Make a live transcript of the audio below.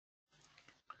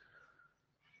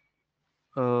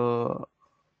Uh,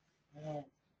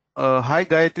 Hi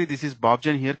Gayatri, this is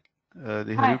Bobjan here,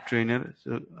 the Hi. Hadoop trainer.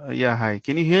 So, yeah, hi.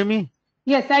 Can you hear me?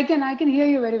 Yes, I can. I can hear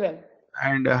you very well.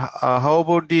 And how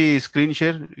about the screen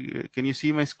share? Can you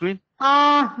see my screen?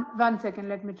 One second.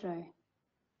 Let me try.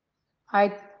 I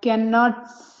cannot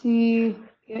see.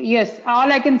 Yes,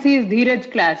 all I can see is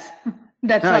Dheeraj class.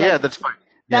 That's Ah, all I yeah, can that's see. fine.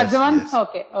 That's the Yes, one? yes.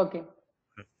 Okay, okay.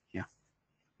 Yeah.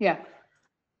 Yeah.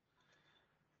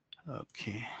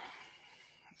 Okay.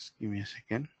 Just give me a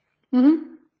second.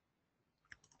 Mm-hmm.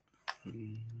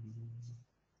 Mm.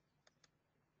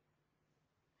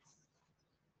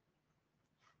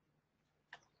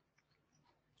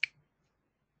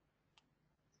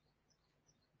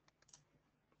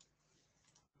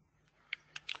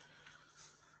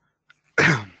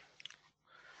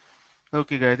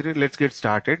 Okay, Gayatri, let's get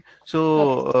started. So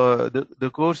Okay. the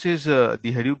course is the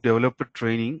Hadoop Developer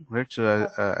Training, right? So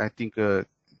Okay. I think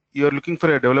you're looking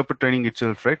for a developer training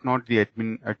itself, right? Not the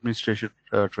administration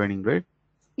training, right?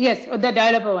 Yes, the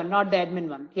developer one, not the admin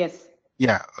one. Yes.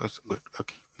 Yeah, that's good.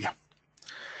 Okay, yeah,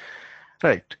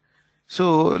 right.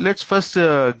 So let's first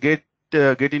get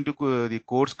into the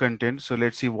course content. So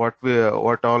let's see what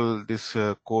all this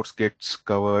course gets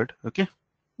covered. Okay,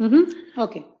 Mm-hmm.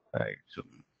 Okay. right.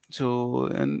 So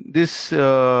and this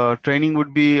training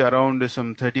would be around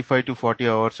some 35 to 40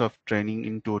 hours of training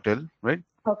in total, right?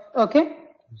 Okay.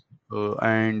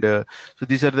 And so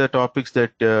these are the topics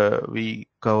that we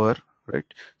cover, right?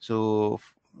 So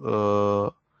uh,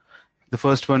 the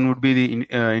first one would be the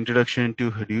introduction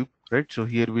to Hadoop, right? So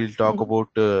here we'll talk Mm-hmm.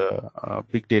 about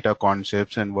big data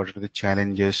concepts and what are the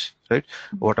challenges, right?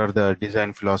 What are the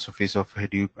design philosophies of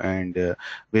Hadoop and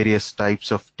various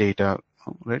types of data,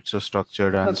 right? So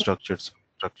structured, Okay. unstructured,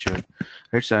 structured,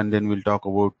 right? So, and then we'll talk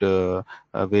about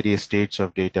various states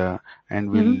of data, and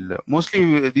Mm-hmm. we'll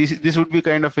mostly this would be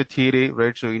kind of a theory,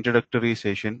 right? So introductory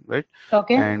session, right?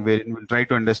 Okay. And wherein we'll try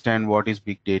to understand what is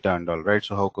big data and all, right?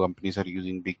 So how companies are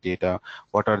using big data,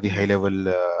 what are the high level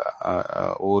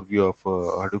overview of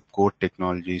Hadoop core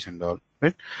technologies and all,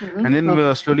 right? And Mm-hmm. then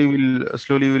Okay. slowly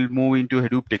we'll move into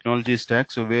Hadoop technology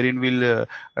stack. So wherein we'll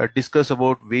discuss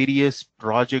about various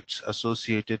projects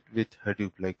associated with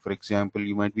Hadoop. Like for example,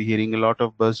 you might be hearing a lot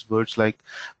of buzzwords like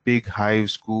Big Hive,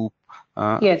 Scoop,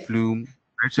 Yes. Flume.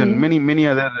 Right, so and Mm-hmm. many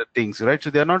other things, right?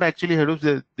 So they are not actually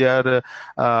Hadoop; they are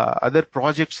other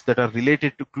projects that are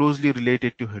related to closely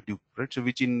related to Hadoop, right? So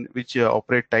which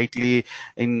operate tightly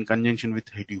in conjunction with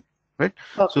Hadoop, right?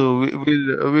 Okay. So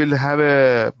we'll have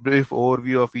a brief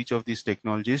overview of each of these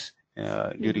technologies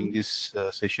during Mm-hmm. this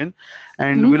session,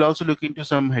 and we'll Mm-hmm. also look into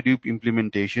some Hadoop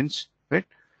implementations, right?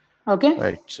 Okay.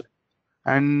 Right. So,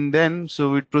 and then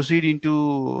so we proceed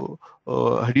into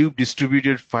Hadoop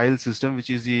distributed file system, which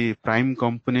is the prime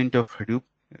component of Hadoop.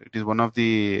 It is one of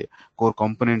the core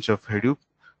components of Hadoop,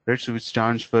 right? So which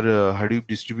stands for Hadoop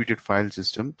distributed file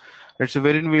system, right? So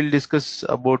wherein we'll discuss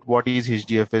about what is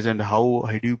HDFS and how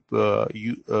Hadoop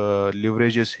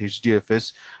leverages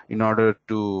HDFS in order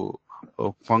to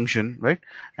function, right?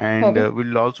 And Okay.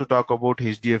 we'll also talk about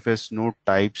HDFS node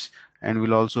types, and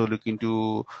we'll also look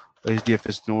into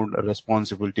HDFS node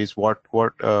responsibilities. What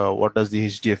does the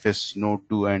HDFS node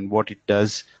do, and what it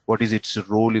does? What is its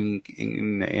role in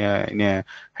a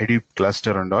Hadoop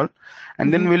cluster and all?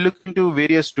 And then Mm-hmm. we'll look into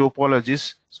various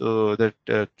topologies so that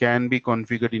can be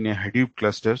configured in a Hadoop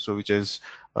cluster. So which is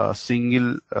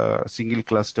single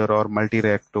cluster or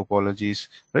multi-rack topologies,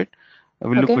 right?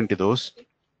 We'll look Okay. into those.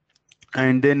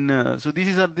 And then so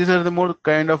these are the more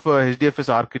kind of HDFS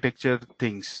architecture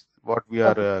things what we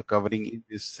are Okay. covering in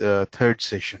this third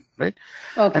session, right?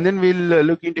 And Okay. then we'll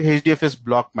look into HDFS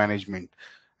block management.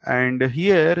 And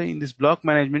here in this block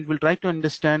management, we'll try to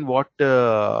understand we'll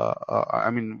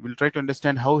try to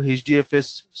understand how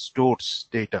HDFS stores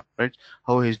data, right?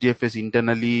 How HDFS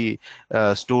internally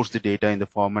stores the data in the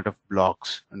format of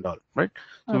blocks and all, right?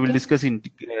 So we'll Okay. discuss in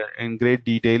great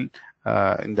detail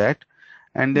in that.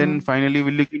 And then Mm-hmm. finally,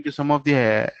 we'll look into some of the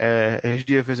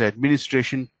HDFS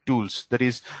administration tools. That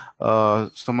is,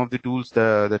 some of the tools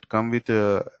that come with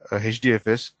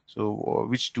HDFS. So,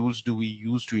 which tools do we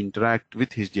use to interact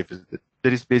with HDFS?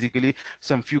 There is basically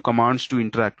some few commands to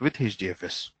interact with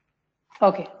HDFS.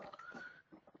 Okay.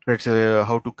 Let's say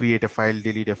how to create a file,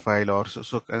 delete a file, or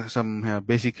some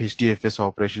basic HDFS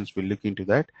operations. We'll look into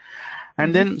that.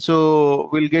 And Mm-hmm. then so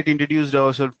we'll get introduced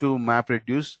ourselves to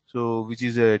MapReduce, so which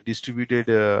is a distributed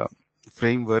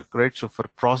framework, right? So for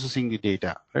processing the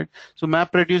data, right? So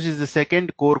MapReduce is the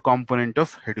second core component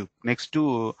of Hadoop next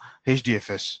to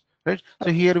HDFS, right?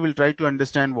 So here we'll try to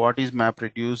understand what is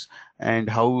MapReduce and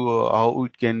how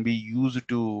it can be used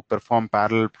to perform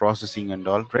parallel processing and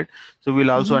all, right? So we'll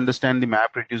also understand the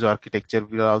MapReduce architecture.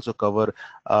 We'll also cover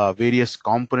various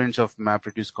components of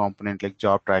MapReduce component like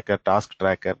job tracker, task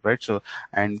tracker, right? So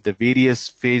and the various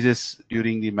phases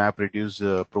during the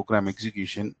MapReduce program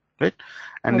execution, right?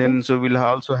 And Okay. then so we'll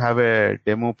also have a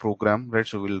demo program, right?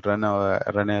 So we'll run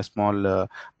a small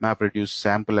MapReduce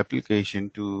sample application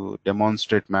to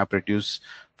demonstrate MapReduce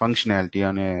functionality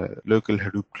on a local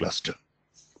Hadoop cluster.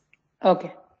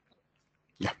 Okay.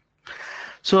 Yeah.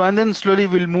 So and then slowly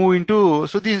we'll move into,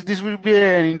 so this will be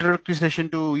an introductory session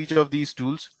to each of these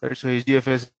tools, right? So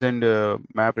HDFS and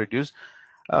MapReduce.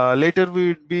 Later we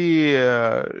would be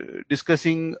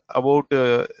discussing about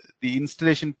the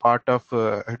installation part of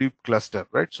Hadoop cluster,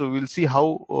 right? So we'll see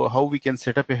how we can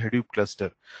set up a Hadoop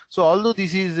cluster. So although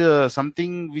this is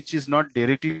something which is not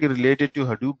directly related to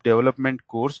Hadoop development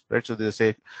course, right? So they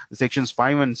say the sections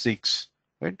 5 and 6.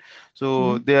 Right,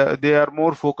 so they are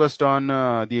more focused on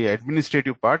the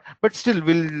administrative part, but still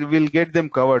we'll get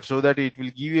them covered so that it will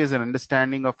give you as an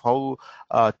understanding of how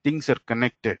things are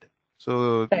connected,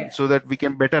 Right. so that we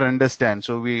can better understand,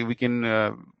 so we can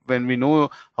when we know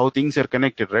how things are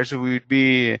connected, right, so we'd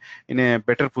be in a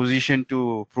better position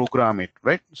to program it,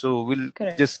 right? So we'll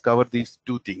Correct. just cover these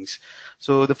two things.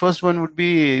 So the first one would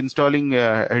be installing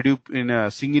Hadoop in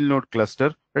a single node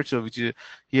cluster, right? So which is,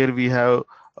 here we have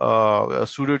a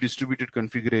pseudo distributed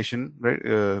configuration, right?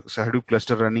 So Hadoop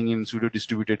cluster running in pseudo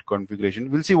distributed configuration.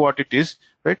 We'll see what it is,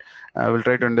 right? We'll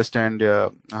try to understand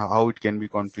how it can be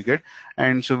configured,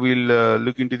 and so we'll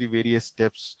look into the various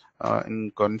steps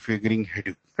in configuring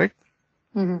Hadoop, right?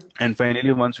 And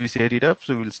finally, once we set it up,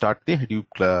 so we'll start the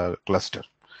Hadoop cluster.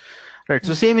 Right.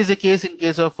 So same is the case in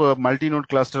case of multi-node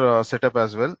cluster setup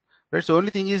as well. Right. So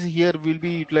only thing is here we'll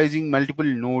be utilizing multiple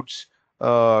nodes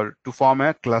to form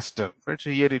a cluster. Right. So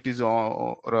here it is here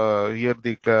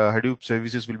the Hadoop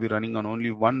services will be running on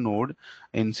only one node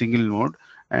in single node,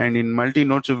 and in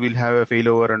multi-node, so we'll have a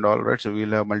failover and all. Right. So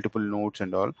we'll have multiple nodes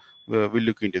and all. We'll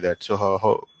look into that. So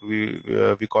how we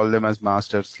call them as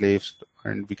master slaves,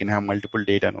 and we can have multiple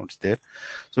data nodes there.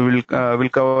 So we'll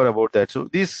cover about that. So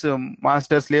this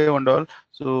master slave and all,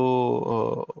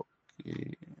 so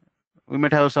we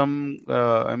might have some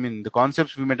I mean the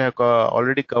concepts we might have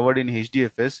already covered in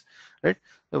HDFS, right?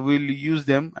 So we'll use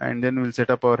them, and then we'll set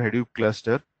up our Hadoop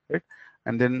cluster, right?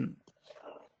 And then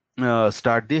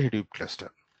start the Hadoop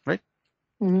cluster, right?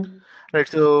 Right.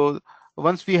 So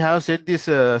once we have set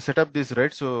up this,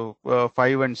 right? So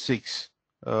 5 and 6,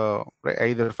 right,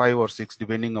 either 5 or 6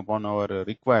 depending upon our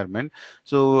requirement.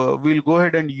 So we'll go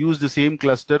ahead and use the same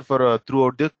cluster for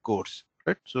throughout the course.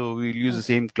 Right. So we'll use the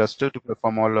same cluster to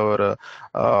perform all our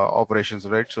operations.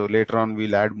 Right. So later on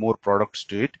we'll add more products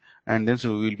to it, and then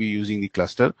so we'll be using the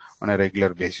cluster on a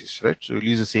regular basis. Right. So we'll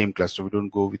use the same cluster. We don't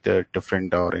go with a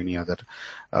different or any other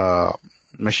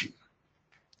machine.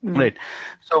 Right.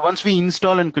 So once we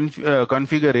install and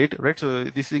configure it, right? So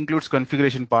this includes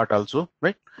configuration part also,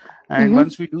 right? And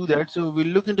once we do that, so we'll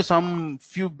look into some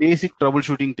few basic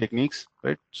troubleshooting techniques,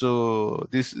 right? So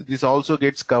this also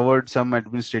gets covered some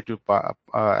administrative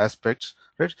aspects,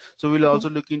 right? So we'll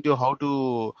also look into how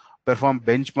to perform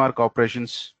benchmark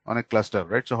operations on a cluster,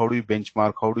 right? So how do you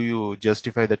benchmark? How do you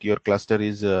justify that your cluster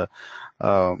is, I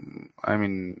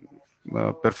mean,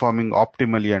 performing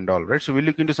optimally and all, right? So we'll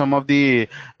look into some of the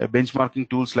benchmarking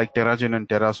tools like Terragen and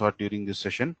Terrasort during this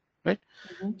session, right?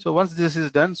 So once this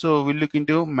is done, so we'll look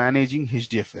into managing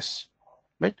HDFS,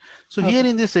 right? So here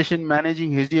in this session,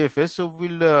 managing HDFS, so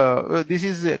we'll this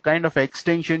is a kind of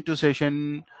extension to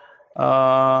session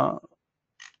uh,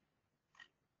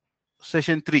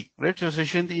 session 3, right? So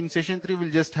session 3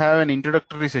 we'll just have an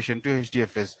introductory session to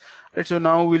HDFS, right? So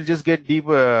now we'll just get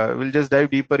deeper, we'll just dive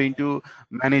deeper into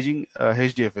managing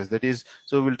HDFS. That is,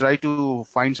 so we'll try to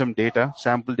find some data,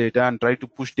 sample data, and try to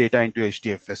push data into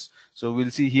HDFS. So we'll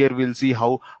see here, we'll see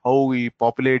how we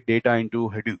populate data into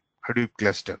Hadoop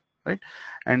cluster, right?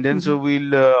 And then so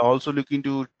we'll also look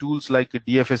into tools like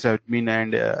DFS admin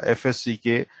and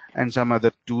FSCK and some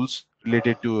other tools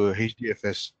related to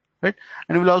HDFS, right?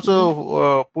 And we'll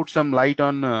also put some light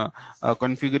on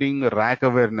configuring rack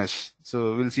awareness.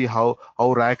 So we'll see how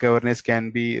rack awareness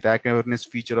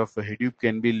feature of Hadoop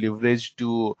can be leveraged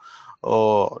to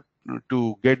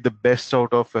get the best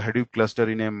out of a Hadoop cluster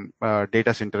in a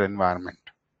data center environment.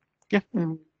 Okay.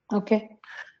 Okay.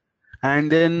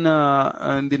 And then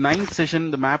in the ninth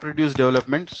session, the MapReduce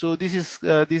development. So this is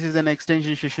an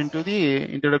extension session to the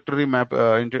introductory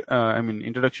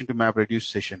introduction to MapReduce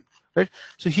session. right?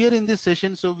 So here in this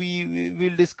session, so we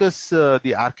will discuss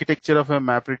the architecture of a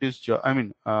MapReduce job. I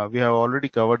mean, we have already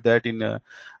covered that in a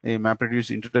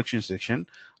MapReduce introduction section,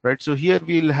 right? So here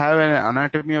we'll have an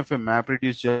anatomy of a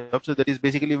MapReduce job. So that is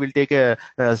basically we'll take a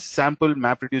sample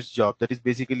MapReduce job. That is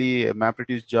basically a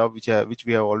MapReduce job which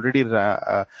we have already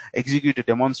executed,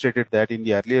 demonstrated that in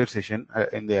the earlier session,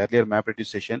 in the earlier MapReduce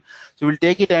session. So we'll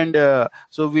take it and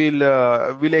so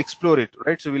we'll explore it,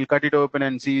 right? So we'll cut it open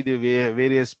and see the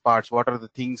various parts. What are the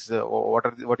things? What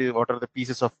are the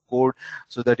pieces of code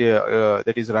so that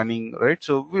that is running, right?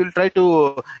 So we'll try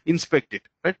to inspect it,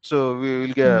 right? So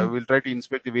we'll try to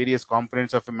inspect the various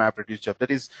components of a MapReduce job. That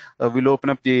is, we'll open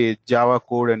up the Java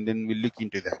code and then we'll look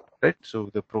into that, right? So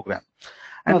the program,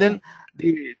 and Okay. then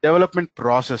the development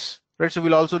process, right? So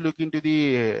we'll also look into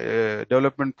the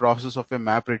development process of a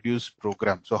MapReduce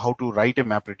program. So how to write a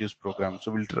MapReduce program.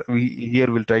 So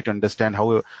here we'll try to understand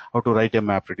how to write a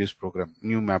MapReduce program,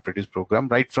 new MapReduce program,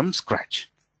 right from scratch.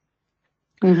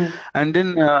 And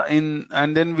then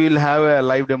and then we'll have a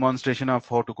live demonstration of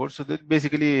how to code. So that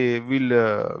basically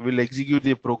we'll execute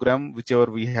the program whichever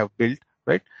we have built,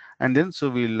 right? And then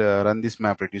so we'll run this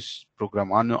MapReduce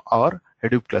program on our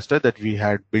Hadoop cluster that we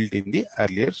had built in the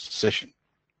earlier session,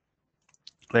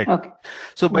 right? Okay.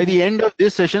 So by the end of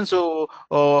this session, so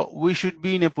we should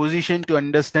be in a position to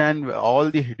understand all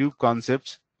the Hadoop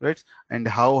concepts, right? And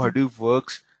how Hadoop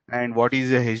works, and what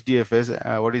is a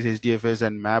HDFS, what is HDFS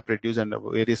and MapReduce, and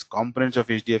various components of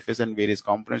HDFS and various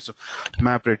components of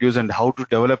MapReduce, and how to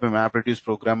develop a MapReduce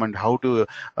program and how to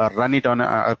run it on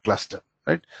a cluster,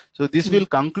 right? So this will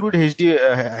conclude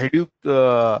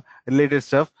Hadoop related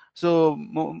stuff. So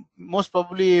most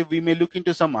probably we may look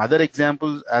into some other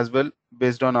examples as well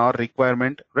based on our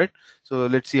requirement, right? So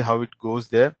let's see how it goes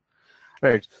there,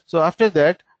 right? So after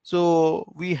that, so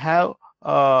we have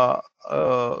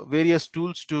various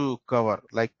tools to cover,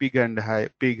 like Pig,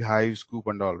 Hive, Scoop,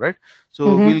 and all, right?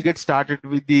 So we'll get started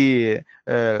with the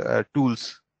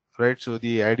tools, right? So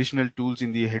the additional tools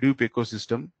in the Hadoop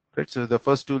ecosystem, right? So the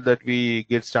first tool that we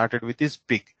get started with is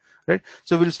Pig, right?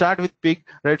 So we'll start with Pig,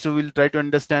 right? So we'll try to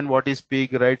understand what is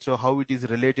Pig, right? So how it is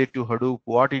related to Hadoop,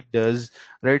 what it does,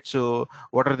 right? So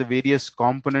what are the various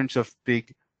components of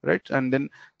Pig, right? And then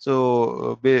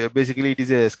so basically it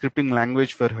is a scripting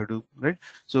language for Hadoop, right?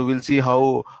 So we'll see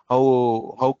how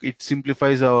it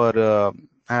simplifies our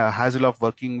hassle of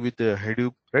working with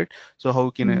Hadoop, right? So how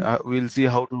can we'll see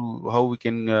how we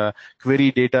can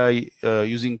query data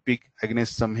using Pig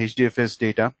against some HDFS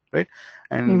data, right?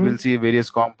 And we'll see various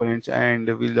components, and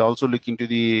we'll also look into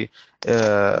the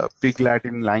Pig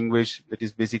Latin language, that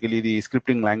is basically the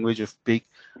scripting language of Pig,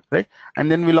 right? And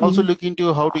then we'll also look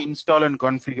into how to install and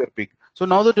configure Pig. So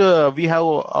now that we have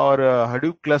our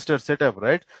Hadoop cluster set up,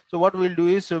 right? So what we'll do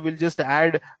is, so we'll just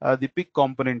add the Pig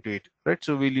component to it, right?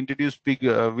 So we'll introduce Pig,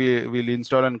 we'll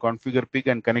install and configure Pig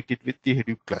and connect it with the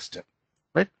Hadoop cluster,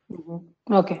 right?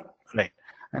 Okay. Right.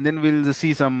 And then we'll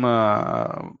see some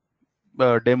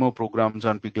demo programs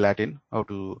on Pig Latin, how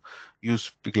to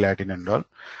use Pig Latin and all.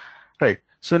 Right.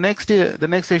 So next, the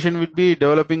next session will be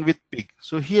developing with Pig.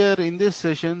 So here in this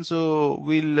session, so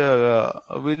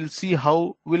we'll see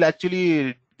how we'll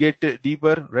actually get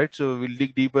deeper, right? So we'll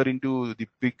dig deeper into the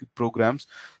Pig programs.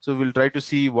 So we'll try to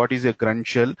see what is a grunt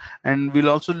shell, and we'll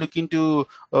also look into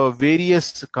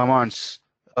various commands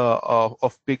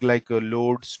of Pig, like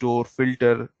load, store,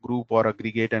 filter, group, or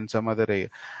aggregate, and some other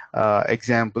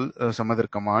some other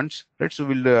commands, right? So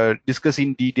we'll discuss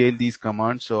in detail these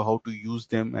commands, so how to use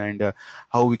them, and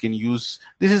how we can use.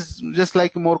 This is just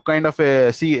like more kind of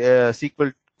a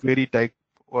SQL query type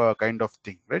kind of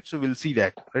thing, right? So we'll see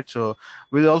that, right? So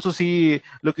we'll also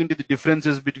look into the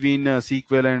differences between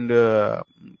SQL and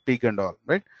Pig and all,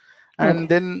 right? And Okay.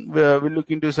 then we'll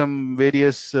look into some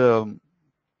various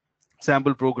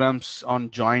sample programs on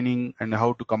joining and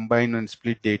how to combine and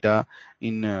split data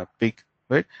in Pig,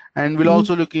 right? And we'll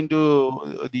also look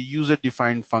into the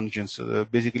user-defined functions.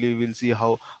 Basically, we'll see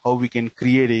how we can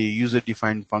create a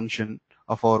user-defined function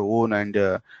of our own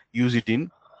and use it in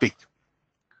Pig.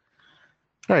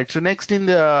 Right. So next in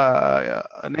the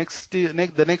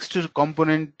the next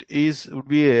component would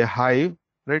be a Hive,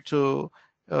 right? So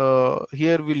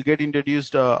here we'll get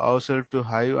introduced ourselves to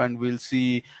Hive, and we'll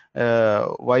see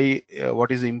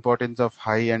what is the importance of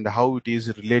Hive and how it is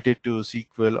related to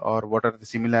SQL, or what are the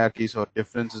similarities or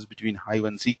differences between Hive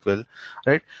and SQL,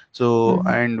 right? So,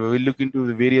 and we'll look into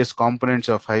the various components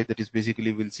of Hive. That is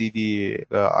basically we'll see the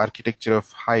architecture of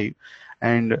Hive,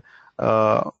 and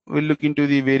we'll look into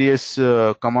the various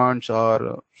commands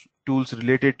or tools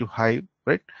related to Hive,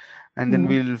 right? and then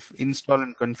we'll install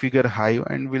and configure Hive,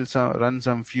 and we'll run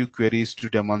some few queries to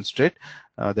demonstrate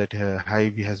that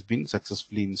Hive has been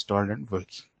successfully installed and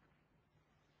working.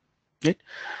 Right.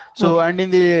 So, Okay. and in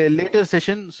the later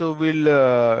session, so we'll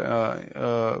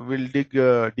dig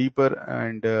deeper,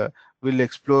 and we'll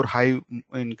explore Hive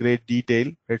in great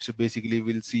detail. Right. So basically,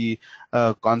 we'll see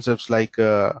concepts like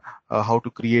how to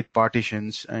create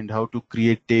partitions and how to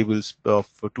create tables of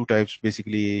two types,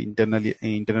 basically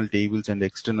internal tables and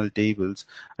external tables.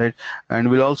 Right. And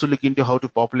we'll also look into how to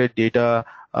populate data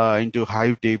into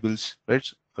Hive tables.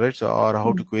 Right. Right. So, or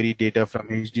how to query data from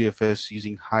HDFS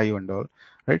using Hive and all.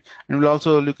 Right. And we'll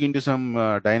also look into some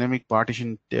dynamic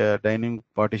partitioning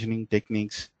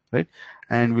techniques, right?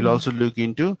 And we'll also look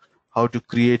into how to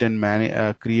create and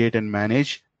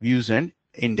manage views and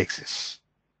indexes,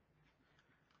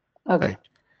 Okay. right?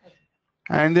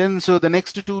 And then, so the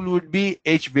next tool would be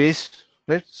HBase,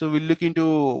 right? So we'll look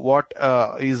into what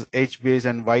is HBase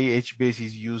and why HBase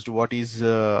is used, what is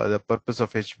the purpose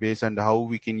of HBase, and how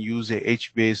we can use a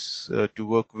HBase to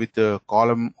work with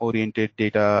column-oriented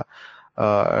data.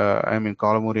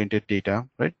 Column-oriented data,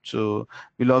 right? So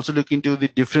we'll also look into the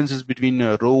differences between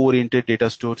row-oriented data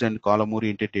stores and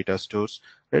column-oriented data stores,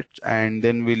 right? And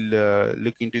then we'll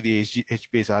look into the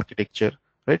HBase architecture,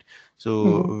 right?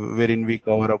 So wherein we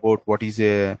cover about what is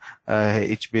a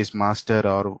HBase master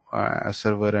or a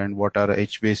server, and what are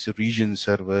HBase region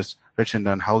servers, right? And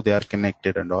then how they are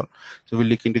connected and all. So we'll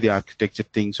look into the architecture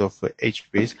things of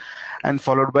HBase, and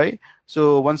followed by,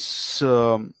 so once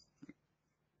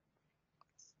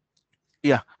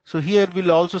yeah, so here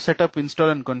we'll also set up, install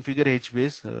and configure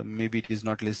HBase. Maybe it is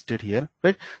not listed here,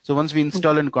 right? So once we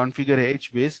install and configure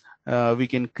HBase, we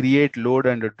can create, load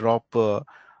and drop. We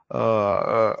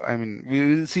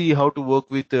will see how to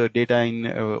work with data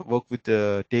in work with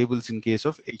tables in case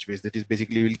of HBase. That is,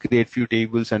 basically we'll create few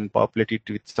tables and populate it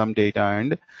with some data,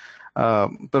 and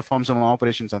perform some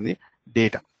operations on the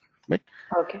data, right?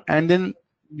 Okay. And then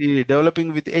the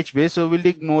developing with HBase, so we'll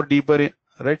dig more deeper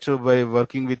right? So by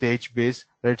working with HBase,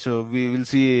 right, so we will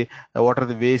see what are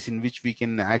the ways in which we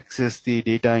can access the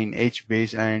data in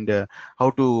HBase, and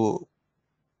how to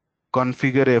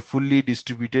configure a fully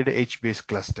distributed HBase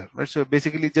cluster, right? So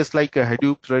basically just like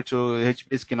Hadoop, right? So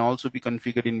HBase can also be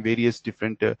configured in various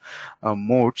different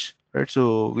modes, right?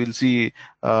 So we'll see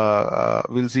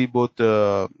both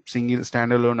single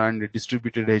standalone and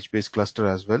distributed HBase cluster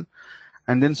as well.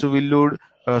 And then, so we'll load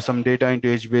some data into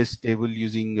HBase table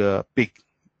using pig,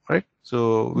 right?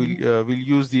 So we'll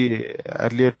use the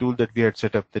earlier tool that we had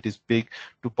set up, that is pig,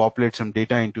 to populate some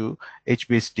data into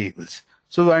HBase tables.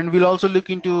 So, and we'll also look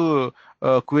into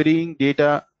querying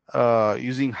data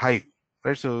using Hive,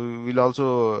 right? So we'll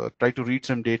also try to read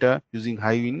some data using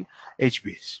Hive in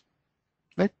HBase,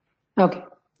 right? Okay.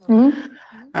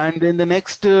 And then the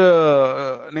next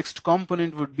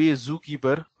component would be a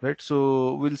zookeeper, right?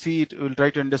 So we'll see it. We'll try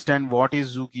to understand what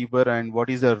is zookeeper and what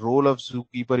is the role of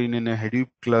zookeeper in a Hadoop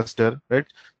cluster, right?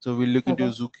 So we'll look into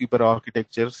Okay. zookeeper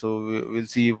architecture. So we'll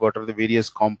see what are the various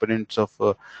components of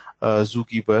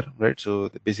zookeeper, right? So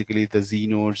basically the Z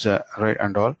nodes, right,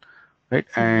 and all, right?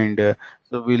 And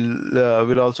so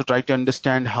we'll also try to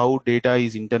understand how data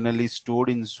is internally stored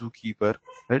in zookeeper,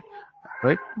 right?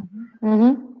 Right.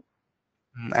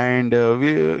 And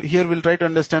here we'll try to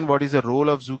understand what is the role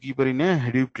of zookeeper in a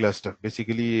Hadoop cluster.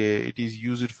 Basically, it is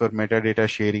used for metadata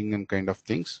sharing and kind of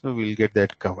things. So we'll get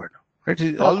that covered.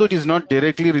 Right? Although Okay. it is not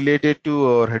directly related to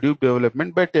our Hadoop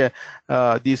development, but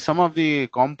some of the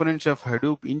components of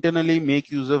Hadoop internally make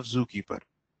use of zookeeper.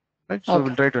 Right? So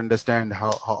we'll Okay. try to understand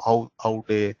how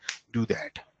they do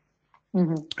that.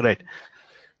 Right.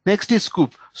 Next is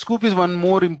Scoop. Scoop is one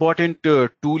more important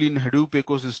tool in Hadoop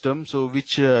ecosystem, so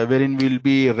which wherein we'll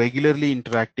be regularly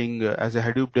interacting as a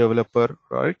Hadoop developer,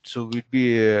 right? So we'd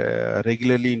be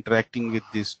regularly interacting with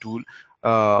this tool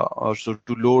also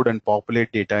to load and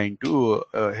populate data into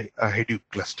a Hadoop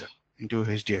cluster, into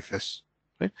HDFS,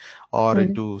 right? Or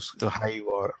into Hive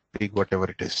or Pig, whatever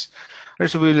it is.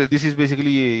 Right, so this is basically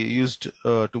used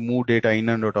to move data in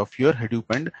and out of your Hadoop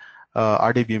and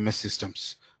RDBMS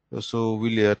systems. So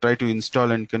we'll try to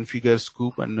install and configure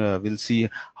Scoop, and we'll see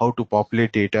how to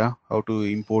populate data, how to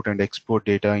import and export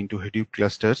data into Hadoop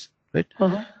clusters, right?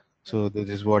 So this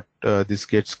is what this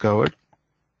gets covered.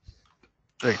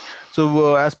 Right.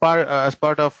 So as part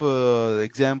of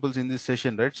examples in this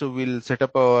session, right? So we'll set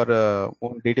up our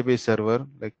own database server,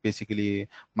 like basically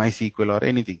MySQL or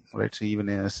anything, right? So even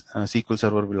a SQL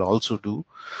server will also do,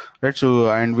 right?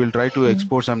 So, and we'll try to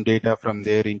export some data from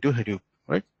there into Hadoop,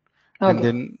 right? And Okay.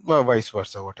 then vice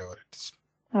versa, whatever it is.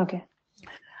 Okay.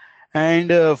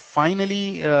 And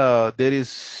finally, there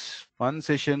is one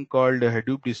session called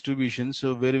Hadoop distribution.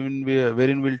 So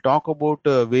wherein we'll talk about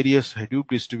various Hadoop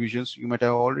distributions. You might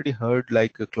have already heard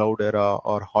like Cloudera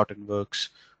or Hortonworks,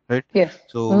 right? Yes.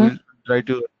 So we'll try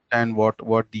to understand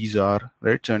what these are,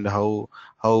 right? And how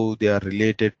they are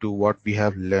related to what we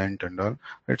have learned and all,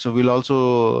 right? So we'll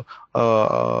also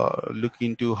look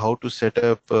into how to set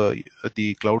up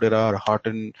the Cloudera or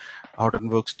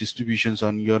Hortonworks distributions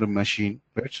on your machine,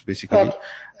 right? So basically, Okay.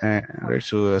 right.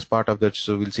 So as part of that,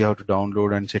 so we'll see how to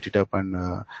download and set it up and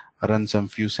run some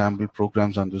few sample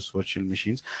programs on those virtual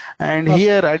machines. And Okay.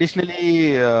 here,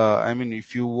 additionally, I mean,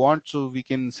 if you want, so we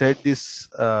can set this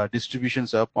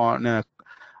distributions up on a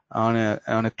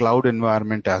cloud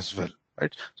environment as well,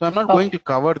 right? So I'm not going Okay. to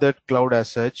cover that cloud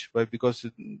as such, but because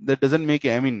that doesn't make,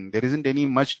 I mean, there isn't any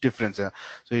much difference. So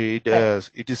Right.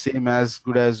 it is same as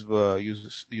good as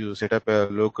you set up a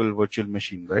local virtual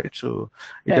machine, right? So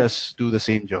it Right. does do the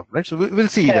same job, right? So we'll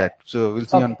see that. Correct. So we'll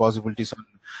see on Okay. possibilities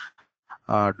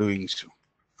on doing so,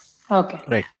 Okay.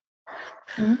 right?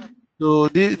 Mhm. So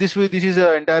this is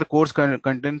a entire course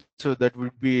content, so that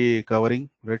would be covering,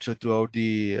 right? So throughout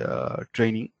the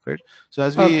training, right? So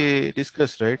as Okay. we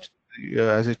discussed, right?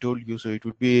 As I told you, so it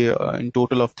would be in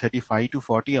total of 35 to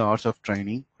 40 hours of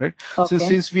training, right? So Okay.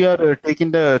 since we are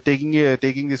taking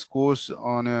this course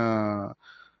on a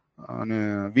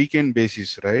weekend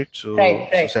basis, right? Right. So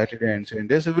Right. Saturday and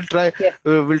Sunday. So Yes.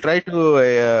 we'll try to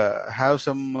have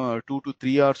some 2 to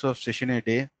 3 hours of session a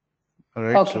day. All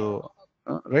right. Okay. So,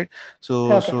 right. So,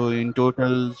 Okay. so in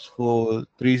total, for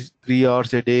three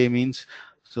hours a day means,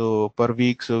 so per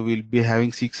week, so we'll be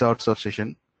having 6 hours of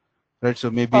session, right? So Okay.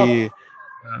 maybe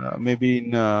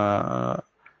in in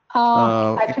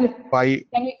Actually, five,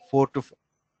 can we? 4 to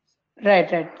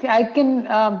Right. Right. See, I can.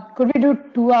 Could we do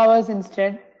 2 hours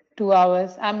instead? 2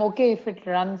 hours. I'm okay if it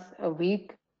runs a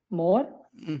week more.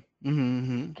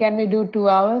 mm-hmm. Can we do 2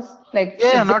 hours? Like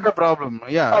Yeah, if not a the. problem.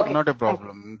 Yeah, Okay. not a Okay.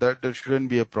 problem. That shouldn't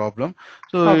be a problem.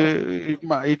 So Okay.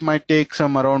 it might take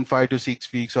some around 5 to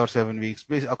 6 weeks or 7 weeks,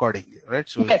 accordingly, right?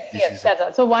 So Yes. this Yes. is it. That's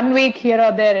all. So 1 week here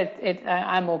or there,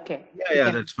 I'm okay. Yeah, We yeah,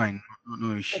 can. that's fine.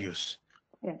 No Okay. issues.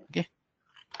 Yeah. Okay.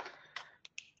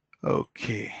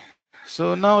 Okay,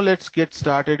 so now let's get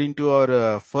started into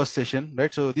our first session,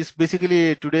 right? So this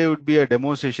basically today would be a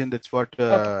demo session. That's what Okay.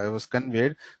 I was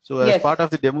conveyed. So as Yes. part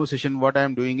of the demo session, what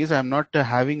I'm doing is I'm not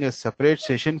having a separate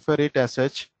session for it as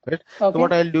such, right? So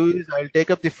what Okay. I'll do is I'll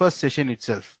take up the first session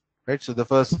itself, right? So the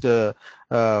first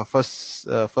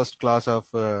class of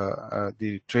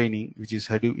the training, which is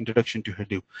Hadoop Introduction to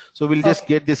Hadoop. So we'll just Okay.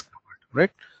 get this covered,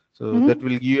 right? So that Mm-hmm. will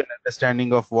give you an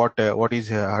understanding of what is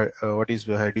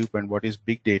Hadoop and what is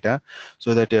big data,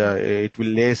 so that it will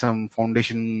lay some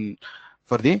foundation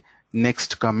for the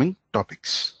next coming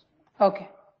topics. Okay.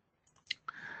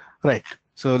 Right.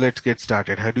 So let's get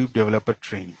started. Hadoop developer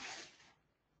training.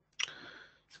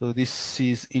 So this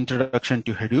is introduction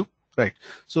to Hadoop. Right.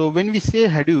 So when we say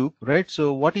Hadoop, right?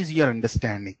 So what is your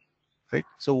understanding? Right.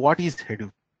 So what is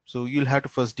Hadoop? So you'll have to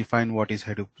first define what is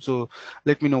Hadoop. So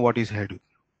let me know what is Hadoop.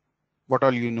 What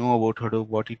all you know about Hadoop?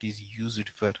 What it is used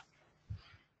for?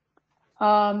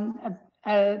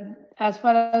 As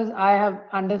far as I have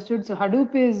understood, so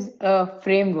Hadoop is a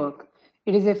framework.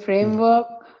 It is a framework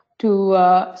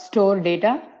to store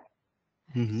data.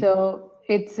 Mm-hmm. So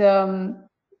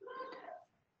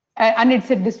and it's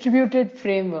a distributed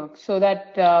framework, so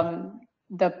that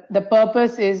the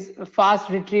purpose is fast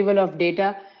retrieval of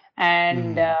data,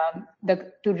 and Mm-hmm.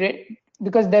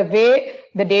 because the way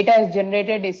the data is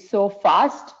generated is so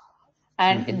fast,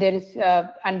 and Mm-hmm. there is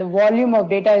and the volume of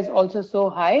data is also so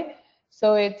high,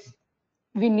 so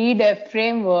we need a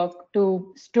framework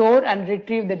to store and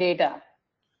retrieve the data.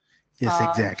 Yes, um,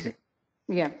 exactly.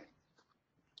 yeah.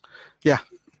 Yeah,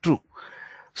 true.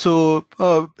 So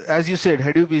as you said,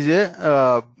 Hadoop is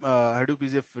a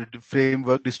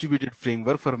framework, distributed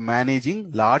framework for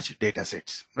managing large data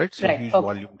sets, right? So Right. huge Okay.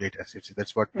 volume data sets.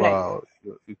 That's what Right.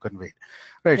 you conveyed,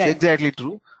 right? So Right. exactly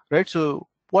true, right? So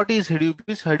what is Hadoop?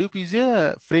 Hadoop is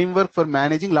a framework for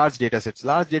managing large data sets.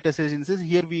 Large data sets, in this,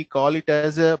 here we call it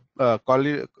as a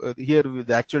here with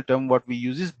the actual term what we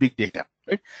use is big data,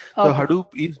 right? So Okay. Hadoop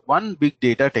is one big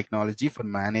data technology for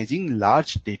managing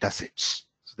large data sets.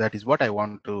 So that is what I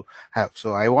want to have.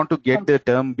 So I want to get the Okay.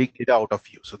 term big data out of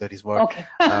you. So that is what Okay.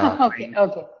 my Okay.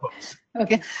 Okay. purpose.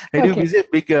 Okay, Okay. Hadoop Okay. is a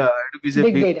Big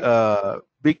data.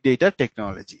 big data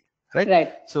technology, right?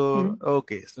 Right. So Mhm.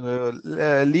 okay, so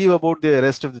leave about the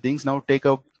rest of the things. Now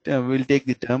we'll take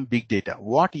the term big data.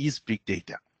 What is big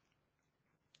data?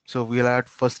 So we'll have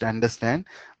to first understand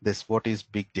this. What is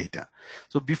big data?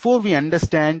 So before we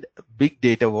understand big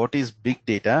data, what is big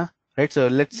data? right? So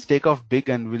let's take off big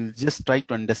and we'll just try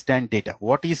to understand data.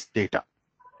 What is data?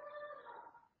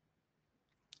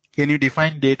 Can you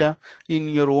define data in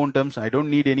your own terms? I don't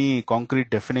need any concrete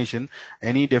definition.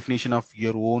 Any definition of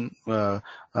your own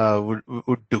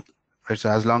would do. Right? So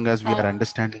as long as we are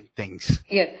understanding things.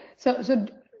 Yeah. So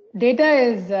data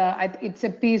is it's a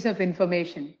piece of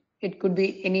information. It could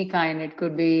be any kind. It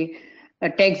could be a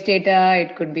text data.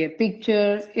 It could be a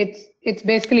picture. It's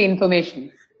basically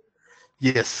information.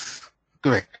 Yes,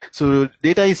 correct. So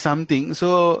data is something.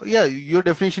 So yeah, your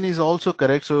definition is also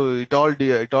correct. So it all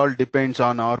depends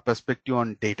on our perspective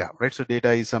on data, right? So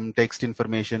data is some text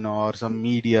information or some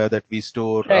media that we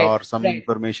store Right. or some Right.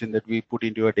 information that we put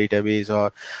into a database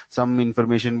or some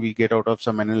information we get out of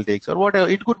some analytics or whatever.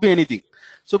 It could be anything.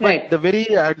 So, but Right. the very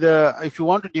if you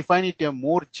want to define it a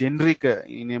more generic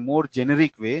in a more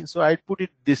generic way, so I'd put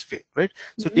it this way, right?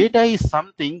 So data is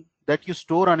something that you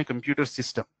store on a computer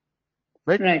system,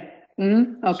 right? Right.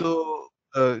 Okay. So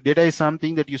data is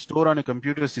something that you store on a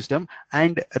computer system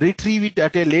and retrieve it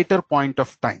at a later point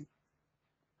of time.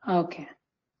 Okay.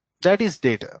 That is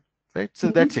data, right?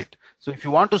 So that's it. So if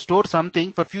you want to store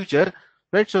something for future,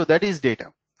 right? So that is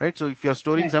data, right? So if you're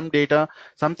storing Right. some data,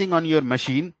 something on your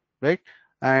machine, right?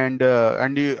 And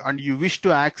you wish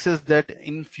to access that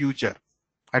in future,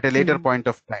 at a later point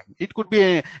of time. It could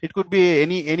be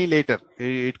any later.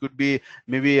 It could be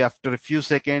maybe after a few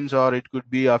seconds, or it could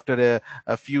be after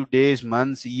a few days,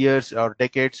 months, years, or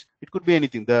decades. It could be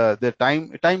anything. The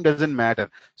time doesn't matter.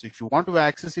 So if you want to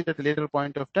access it at a later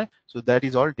point of time, so that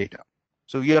is all data.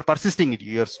 So you are persisting it,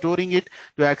 you are storing it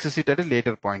to access it at a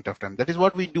later point of time. That is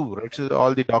what we do, right? So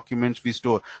all the documents we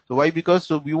store. So why? Because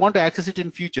so we want to access it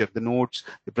in future, the notes,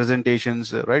 the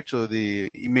presentations, right? So the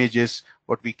images,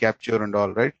 what we capture and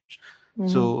all, right?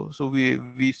 So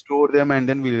we store them and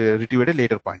then we retrieve at a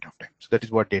later point of time. So that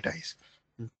is what data is.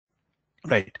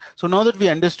 Right. So now that we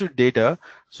understood data,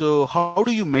 so how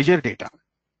do you measure data?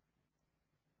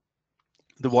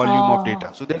 The volume of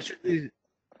data. So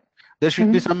there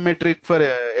should be some metric for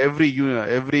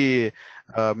every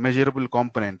measurable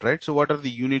component, right? So what are the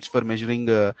units for measuring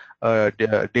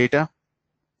data?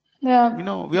 Yeah. We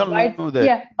all know Bytes. that.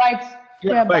 Yeah. Bytes.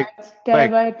 Yeah, Yeah. byte, Bytes.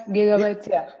 byte. Terabytes. Gigabytes.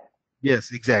 Yeah.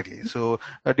 Yes, exactly. So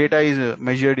data is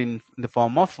measured in the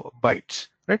form of bytes,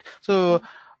 right? So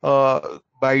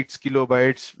bytes,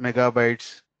 kilobytes,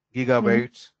 megabytes,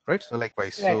 gigabytes, right? So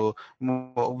likewise, Right. so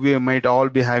we might all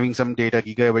be having some data,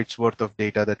 gigabytes worth of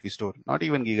data that we store. Not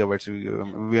even gigabytes,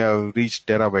 we have reached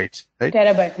terabytes, right?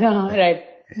 Terabytes. Right. Right.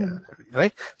 Yeah,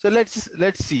 right. So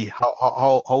let's see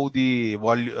how the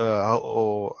volume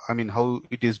I mean how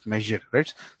it is measured,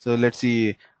 right? So let's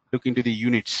see, look into the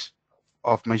units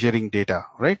of measuring data,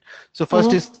 right? So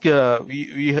first is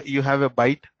you have a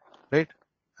byte, right?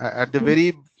 At the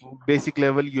very basic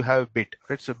level, you have a bit,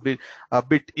 right? So a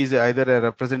bit is either a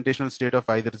representational state of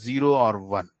either 0 or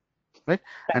 1, right?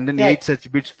 And then Right. 8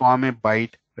 such bits form a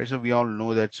byte, right? So we all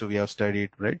know that, so we have studied,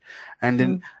 right? And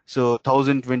then so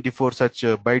 1024 such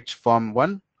bytes form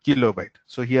 1 kilobyte.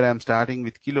 So here I am starting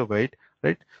with kilobyte,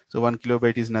 right? So 1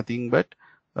 kilobyte is nothing but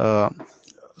uh,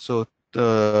 so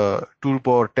 2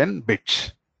 power 10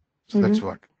 bits. So that's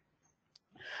what.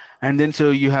 And then so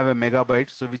you have a megabyte,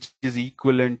 so which is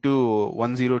equivalent to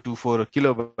 1024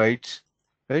 kilobytes,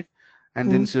 right?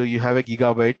 And then so you have a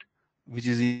gigabyte, which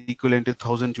is equivalent to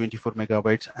 1024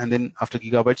 megabytes. And then after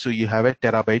gigabyte, so you have a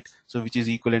terabyte, so which is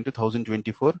equivalent to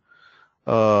 1024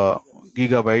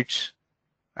 gigabytes.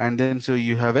 And then so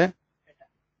you have a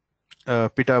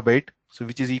petabyte, so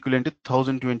which is equivalent to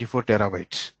 1024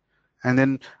 terabytes. And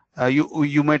then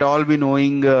you might all be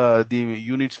knowing the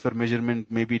units for measurement,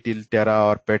 maybe till tera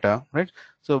or peta, right?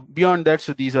 So beyond that,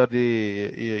 so these are the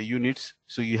units.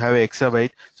 So you have a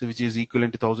exabyte, so which is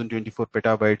equivalent to 1024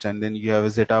 petabytes, and then you have a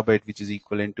zettabyte, which is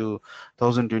equivalent to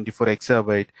 1024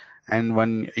 exabyte, and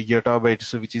 1 yottabyte,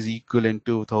 so which is equivalent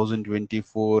to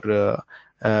 1024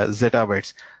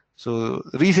 zettabytes. So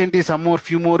recently,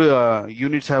 few more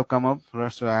units have come up.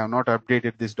 So I have not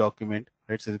updated this document,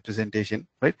 right? So the presentation,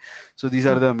 right? So these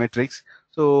are the metrics.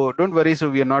 So don't worry. So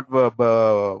we are not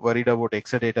worried about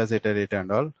exadata, zettadata,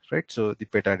 and all, right? So the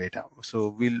petadata.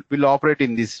 So we'll operate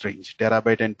in this range,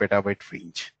 terabyte and petabyte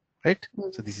range, right?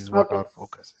 So this is what Okay. our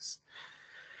focus is,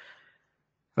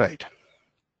 right?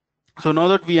 So now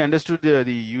that we understood the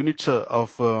units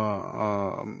of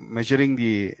measuring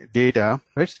the data,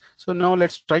 right? So now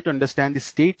let's try to understand the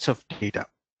states of data,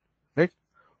 right?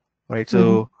 Right.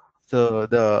 So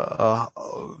the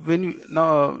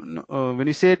when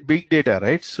you said big data,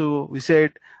 right? So we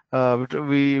said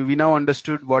we now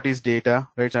understood what is data,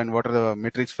 right? And what are the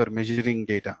metrics for measuring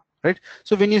data, right?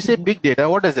 So when you say big data,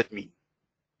 what does that mean?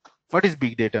 What is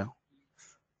big data?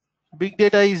 Big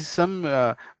data is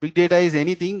big data is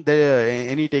anything that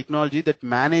any technology that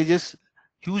manages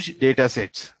huge data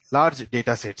sets,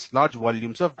 large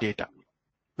volumes of data,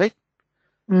 right?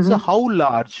 So Mm-hmm. how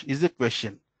large is the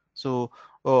question? So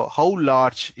how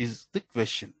large is the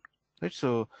question, right?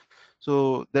 So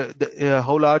the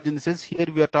how large in the sense here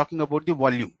we are talking about the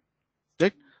volume,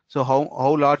 right? So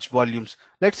how large volumes?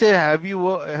 Let's say I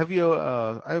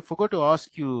forgot to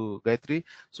ask you, Gayatri.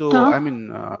 So I Uh-huh.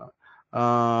 mean,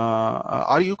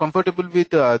 are you comfortable with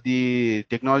the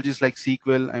technologies like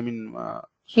SQL? I mean,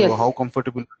 so Yes. how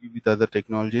comfortable are you with other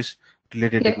technologies,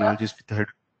 related Yeah. technologies with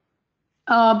Hadoop?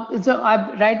 So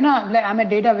right now, like, I'm a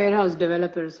data warehouse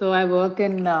developer. So I work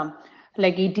in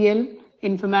like ETL, Uh-huh.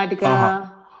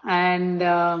 Informatica, and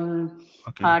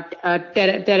Okay.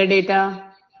 Teradata,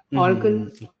 Oracle,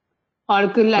 Mm-hmm.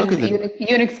 Okay and then.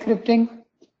 Unix scripting.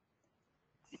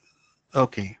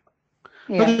 Okay.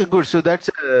 Yeah. Okay, good. So that's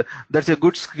a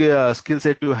good skill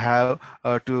set to have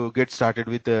to get started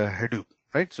with Hadoop,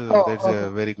 right? So Oh, that's a okay.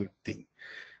 very good thing,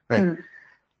 right? Mm.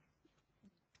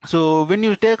 So when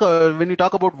you talk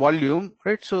about volume,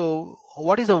 right? So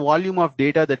what is the volume of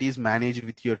data that is managed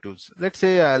with your tools? Let's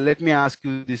say, let me ask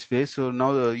you this way. So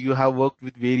now you have worked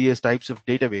with various types of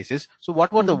databases. So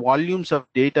what were the Mhm. volumes of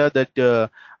data that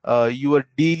you were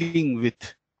dealing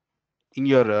with in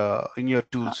your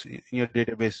tools in your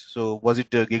database? So was it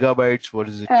gigabytes?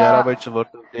 Was it Uh, terabytes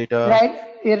worth of data? right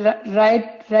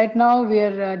now we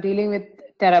are dealing with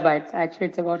terabytes. Actually,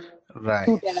 it's about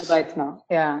two Right. terabytes now.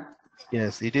 Yeah.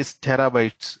 Yes, it is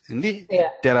terabytes in the Yeah.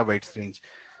 terabytes range.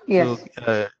 So Yes.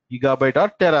 gigabyte or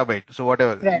terabyte, so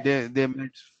whatever Right. they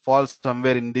might fall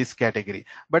somewhere in this category.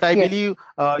 But I Yes. believe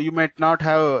you might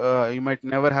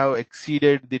never have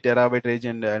exceeded the terabyte range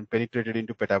and penetrated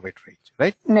into petabyte range,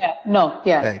 right? Yeah. No.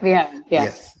 Yeah. Right. We haven't. Yeah.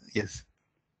 Yes. Yes.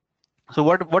 So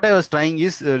what I was trying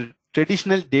is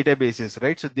traditional databases,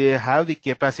 right? So they have the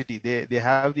capacity, they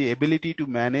have the ability to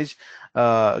manage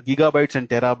gigabytes and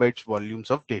terabytes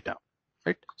volumes of data,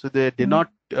 right? So they do Mm-hmm. not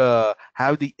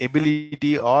have the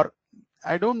ability, or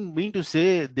I don't mean to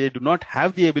say they do not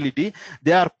have the ability.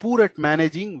 They are poor at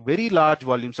managing very large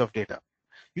volumes of data.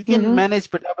 You can Mm-hmm. manage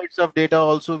petabytes of data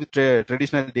also with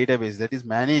traditional database, that is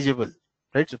manageable,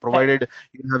 right? So Right. provided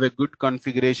you have a good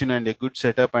configuration and a good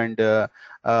setup and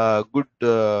good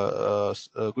what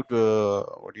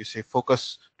do you say,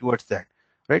 focus towards that,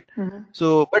 right? Mm-hmm.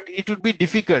 So but it would be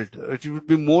difficult, it would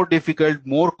be more difficult,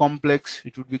 more complex,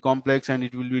 it would be complex and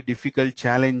it will be difficult,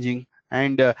 challenging,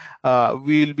 and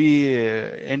we'll be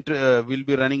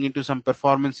running into some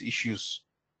performance issues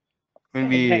when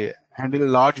Right. Right. we handle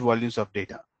large volumes of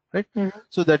data, right? Mm-hmm.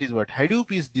 So that is what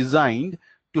Hadoop is designed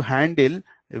to handle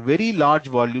very large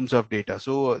volumes of data.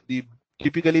 So the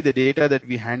typically the data that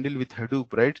we handle with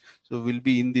Hadoop, right? So will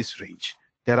be in this range,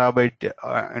 terabyte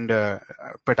and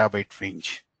petabyte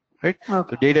range, right?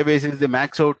 So Okay. databases they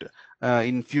max out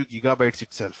in few gigabytes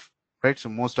itself, right? So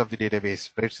most of the database,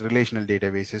 right? So relational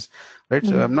databases, right?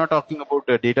 So I'm Mm-hmm. not talking about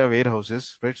data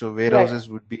warehouses, right? So Right. warehouses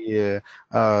would be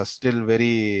still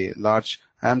very large.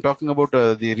 I'm talking about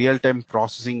the real-time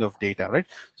processing of data, right?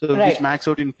 So which Right. max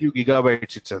out in few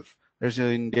gigabytes itself. Right? So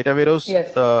in data warehouse,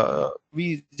 Yes.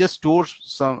 we just store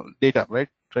some data, right?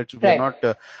 Right. So we are Right. not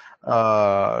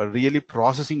really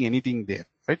processing anything there,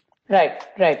 right? Right.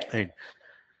 Right. Right.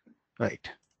 Right.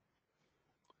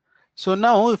 So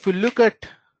now, if you look at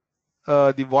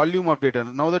the volume of data.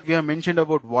 Now that we have mentioned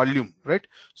about volume, right?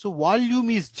 So volume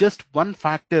is just one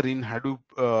factor in Hadoop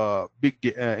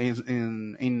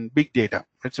in big data.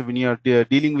 Right? So when you are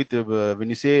dealing with when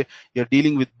you say you're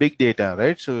dealing with big data,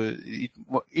 right? So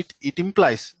it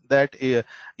implies that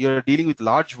you're dealing with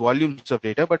large volumes of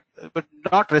data, but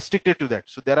not restricted to that.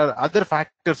 So there are other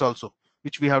factors also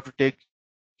which we have to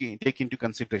take into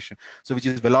consideration. So which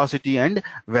is velocity and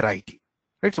variety.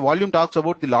 Right. So volume talks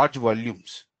about the large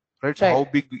volumes, right? So how Right.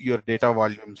 big your data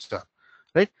volumes are,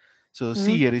 right? So see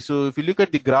Mm-hmm. here. So if you look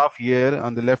at the graph here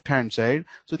on the left hand side,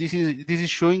 so this is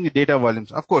showing the data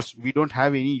volumes. Of course, we don't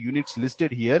have any units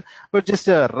listed here, but just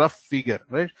a rough figure,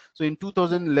 right? So in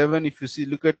 2011, if you see,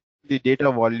 look at the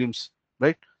data volumes,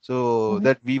 right? So that Mm-hmm.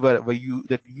 that we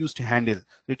used to handle,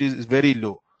 it is very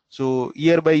low. So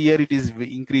year by year, it is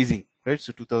increasing, right?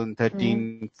 So Mm-hmm.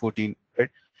 2013, 14, right?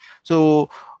 So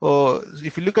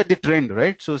if you look at the trend,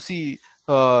 right? So see,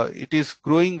 it is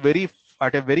growing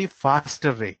at a very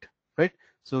faster rate, right?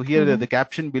 So here the Mm-hmm.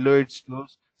 caption below it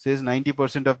says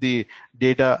 90% of the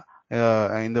data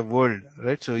in the world,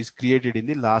 right? So is created in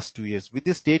the last 2 years. With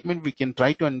this statement, we can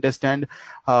try to understand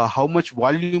how much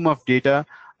volume of data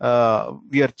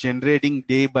we are generating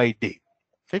day by day,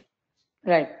 right?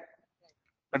 Right.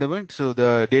 So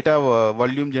the data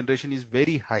volume generation is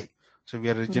very high. So we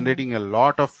are Mm-hmm. generating a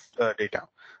lot of data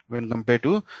when compared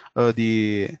to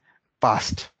the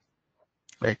past,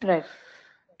 right? Right.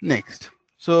 Next,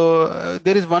 so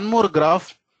there is one more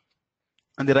graph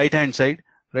on the right hand side,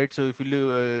 right? So if you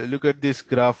look at this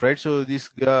graph, right? So this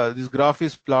graph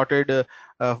is plotted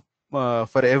uh,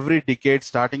 for every decade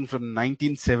starting from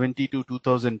 1970 to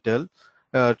 2010.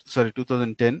 Sorry,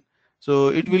 2010. So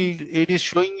Mm-hmm. it is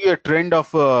showing you a trend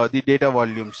of the data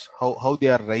volumes, how they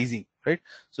are rising, right?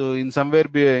 So in somewhere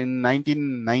in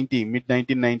 1990, mid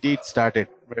 1990, it started.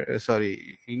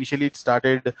 Sorry, initially it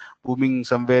started booming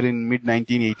somewhere in mid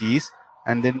 1980s,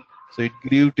 and then so it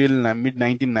grew till mid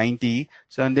 1990.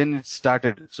 So and then it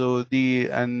started. So the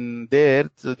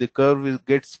curve will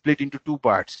get split into two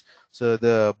parts. So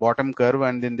the bottom curve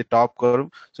and then the top curve.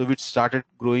 So which started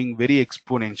growing very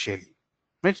exponentially.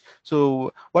 Right.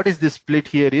 So what is the split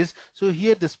here is? So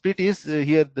here the split is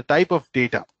here the type of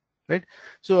data. Right.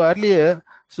 So earlier,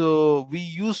 so we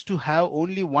used to have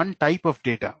only one type of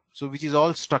data. So which is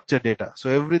all structured data. So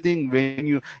everything when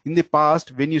you in the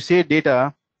past when you say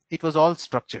data, it was all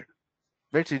structured,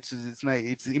 right? So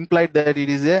it's implied that it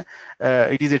is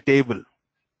a table,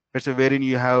 right? So wherein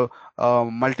you have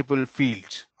multiple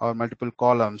fields or multiple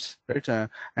columns, right?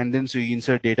 And then so you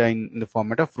insert data in the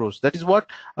format of rows. That is what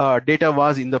data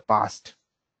was in the past,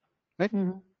 right?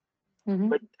 Mm-hmm. Mm-hmm.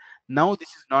 But now this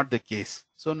is not the case.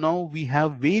 So now we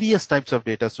have various types of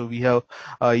data. So we have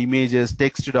images,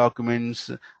 text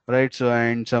documents, right? So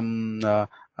and some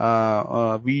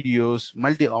videos,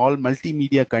 all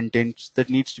multimedia contents that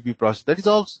needs to be processed. That is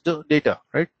all the data,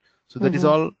 right? So that is Mm-hmm.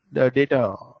 all the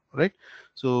data, right?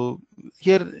 So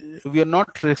here we are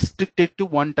not restricted to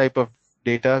one type of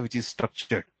data which is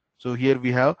structured. So here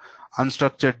we have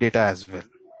unstructured data as well,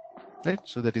 right?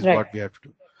 So that is Right. what we have to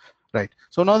do. Right.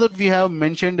 So now that we have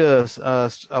mentioned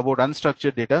about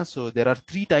unstructured data, so there are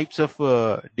three types of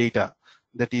data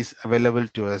that is available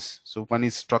to us. So one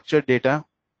is structured data,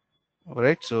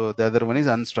 right? So the other one is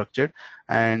unstructured,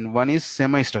 and one is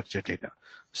semi-structured data.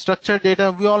 Structured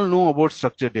data, we all know about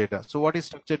structured data. So what is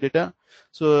structured data?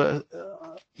 So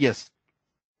yes,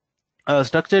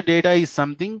 structured data is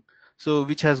something so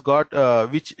which has got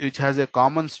which has a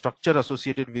common structure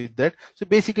associated with that. So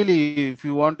basically, if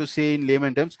you want to say in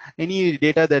layman terms, any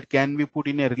data that can be put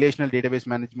in a relational database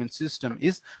management system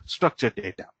is structured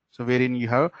data. So wherein you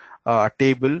have a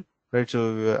table, right?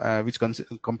 So which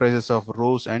comprises of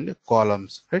rows and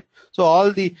columns, right? So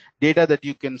all the data that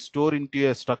you can store into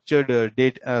a structured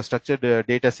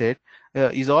data set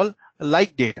is all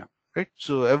like data, right?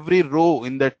 So every row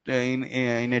in that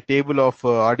in a table of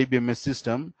RDBMS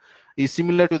system is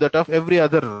similar to that of every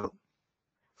other row,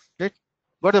 right?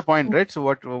 Got the point, right? So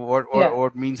Yeah.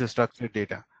 what means a structured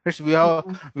data? Right? So we have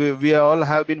Mm-hmm. we all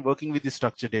have been working with the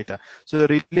structured data. So the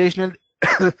relational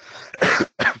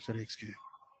sorry, excuse me.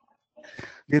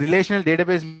 The relational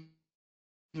database management good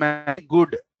at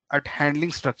handling structured data.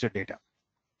 So that is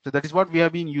what we have been using,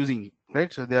 right? So they are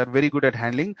very good at handling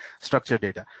structured data.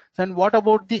 And what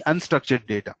about the unstructured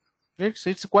data? Right? So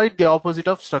it's quite the opposite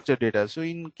of structured data. So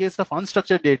in case of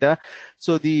unstructured data,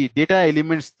 so the data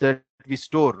elements that we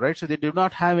store, right? So they do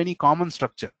not have any common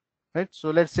structure, right? So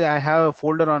let's say I have a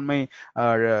folder on my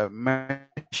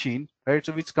machine, right?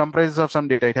 So which comprises of some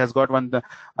data. It has got it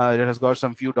has got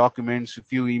some few documents,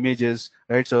 few images,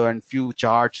 right? So and few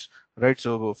charts, right?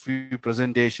 So few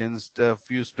presentations,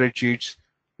 few spreadsheets,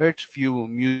 right? Few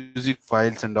music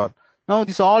files and all. Now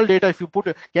this all data, if you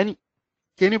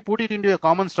can you put it into a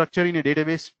common structure in a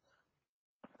database?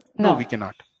 No, we No.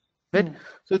 cannot, right? Mm.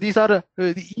 So these are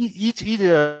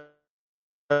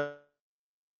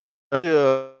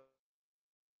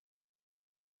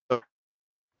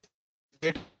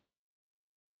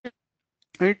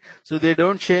right? So they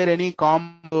don't share any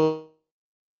common.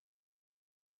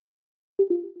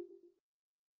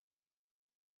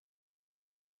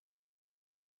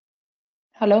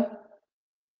 Hello.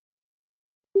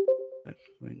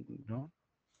 No.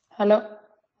 Hello.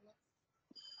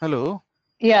 Hello.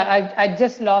 Yeah, I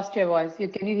just lost your voice.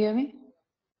 Can you hear me?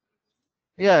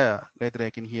 Yeah, later I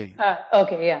can hear you.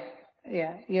 Okay. Yeah.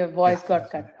 Yeah. Your Yeah, voice got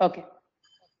that's cut. fine. Okay.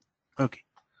 Okay.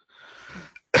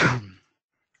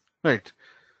 Right.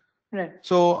 Right.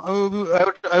 So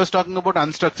I was talking about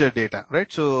unstructured data,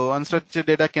 right? So unstructured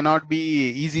data cannot be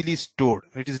easily stored.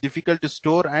 It is difficult to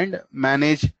store and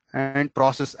manage and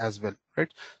process as well,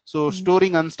 right? So Mm.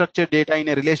 storing unstructured data in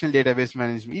a relational database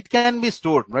management, it can be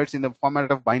stored, right? In the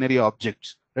format of binary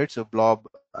objects, right? So blob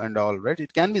and all, right?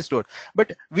 It can be stored,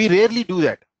 but we rarely do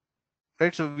that,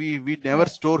 right? So we never Right.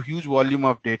 store huge volume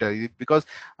of data because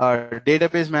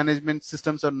database management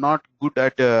systems are not good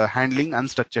at handling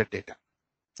unstructured data,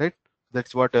 right?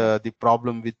 That's what the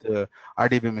problem with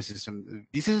RDBMS system.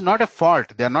 This is not a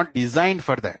fault. They are not designed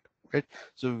for that, right?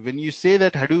 So when you say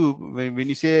that Hadoop, when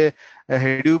you say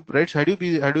Hadoop, right? So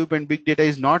Hadoop and big data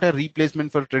is not a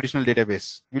replacement for traditional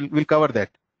database. We'll cover that,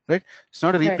 right? It's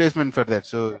not a Right. replacement for that.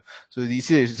 So this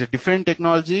is a different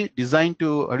technology designed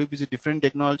to Hadoop is a different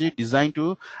technology designed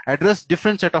to address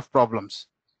different set of problems,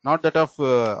 not that of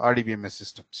RDBMS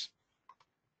systems,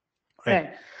 right?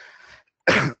 Right.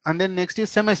 And then next is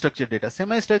semi-structured data.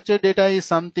 Semi-structured data is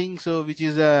something so which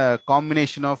is a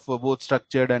combination of both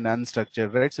structured and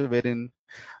unstructured, right? So wherein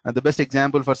the best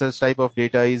example for such type of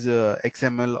data is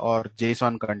XML or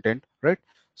JSON content, right?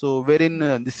 So wherein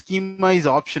the schema is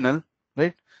optional,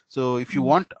 right? So Mhm. if you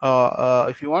want,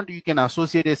 you can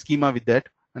associate a schema with that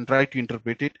and try to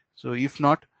interpret it. So if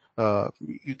not,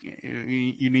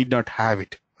 you need not have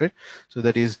it, right? So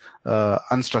that is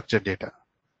unstructured data.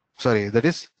 Sorry, that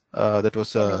was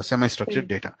Semi. semi-structured Mm.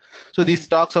 data. So this Mhm.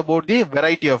 talks about the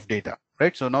variety of data,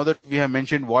 right? So now that we have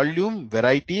mentioned volume,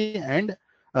 variety, and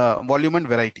volume and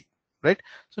variety, right?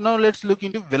 So now let's look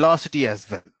into velocity as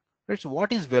well, right? So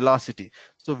what is velocity?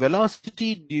 So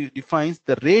velocity defines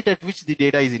the rate at which the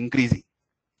data is increasing,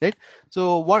 right?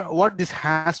 So what this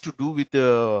has to do with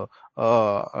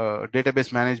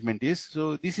database management is,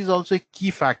 so this is also a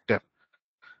key factor,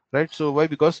 right? So why?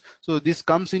 Because so this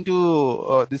comes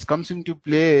into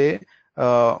play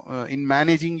in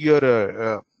managing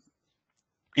your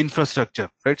infrastructure,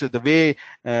 right? So the way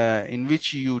in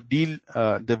which you deal,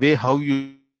 the way how you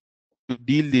deal the data.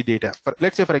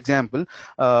 Let's say, for example,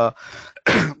 uh,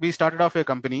 we started off a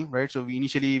company, right? So we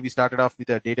started off with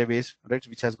a database, right,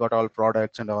 which has got all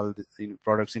products and all the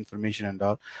products information and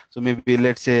all. So maybe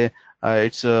let's say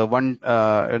it's one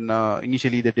and,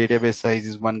 initially the database size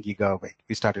is 1 GB.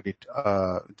 We started it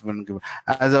with 1 GB.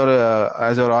 As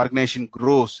our organization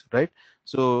grows, right?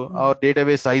 So our Mhm.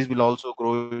 database size will also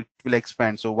grow. It will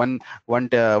expand. So 1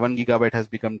 GB has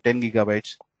become 10 GB,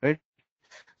 right?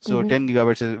 So 10 GB Mhm. will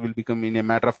become in a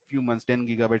matter of few months. 10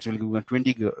 GB will become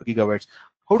 20 GB.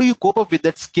 How do you cope up with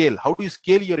that scale? How do you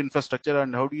scale your infrastructure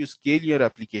and how do you scale your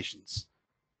applications?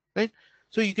 Right?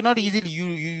 So you cannot easily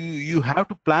you have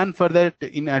to plan for that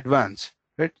in advance,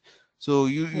 right? So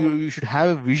Right. you should have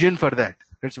a vision for that.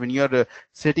 Right? So when you are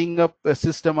setting up a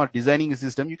system or designing a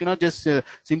system, you cannot just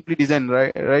simply design,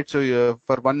 right? So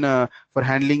for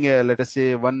handling let us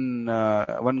say 1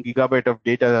 GB of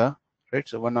data, right?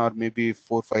 So 1 or maybe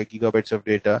 4 5 GB of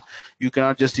data, you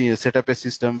cannot just set up a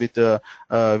system with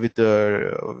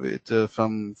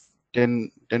some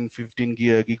 10 10 15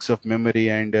 gigs of memory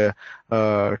and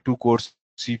 2 core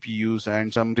CPUs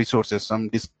and some resources, some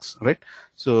disks, right?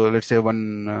 So let's say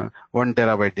 1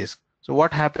 TB disk. So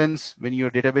what happens when your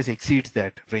database exceeds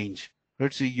that range,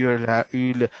 right? So you'll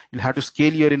have to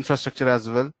scale your infrastructure as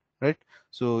well, right?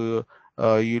 So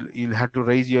you'll have to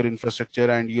raise your infrastructure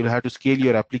and you'll have to scale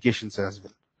your applications as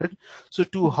well, right? So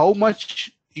to how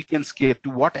much you can scale, to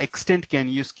what extent can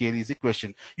you scale is the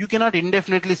question. You cannot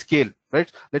indefinitely scale,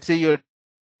 right? Let's say your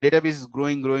database is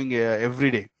growing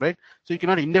every day, right? So you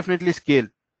cannot indefinitely scale,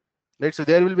 right? So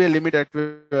there will be a limit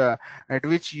at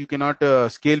which you cannot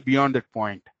scale beyond that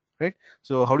point, right?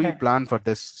 So how do you Right. plan for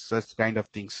this such kind of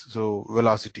things? So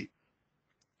velocity.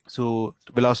 So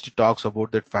velocity talks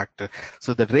about that factor.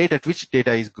 So the rate at which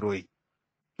data is growing,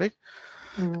 right?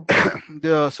 Mhm.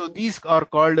 So these are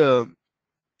called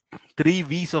three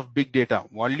V's of big data: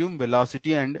 volume,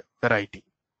 velocity, and variety,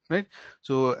 right?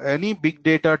 So any big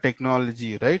data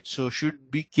technology, right, so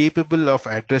should be capable of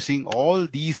addressing all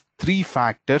these three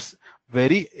factors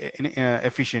very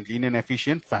efficiently, in an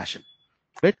efficient fashion,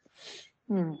 right?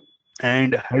 Mhm.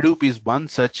 And Hadoop is one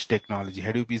such technology.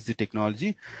 Hadoop is the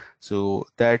technology so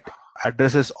that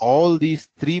addresses all these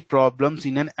three problems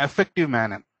in an effective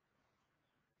manner,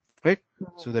 right?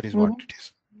 So that is what Mhm. it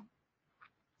is.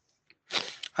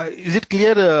 Is it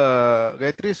clear,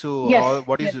 Gayatri? So, Yes.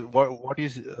 Yes. what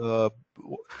is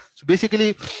so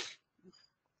basically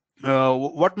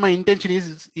what my intention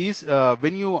is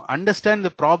when you understand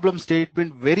the problem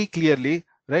statement very clearly,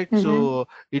 right? Mhm. So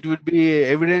it would be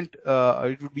evident.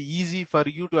 It would be easy for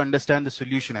you to understand the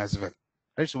solution as well,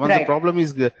 right? So once the Right. problem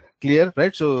is clear,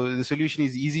 right? So the solution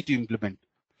is easy to implement.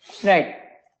 Right.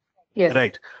 Yes.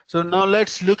 Right. So now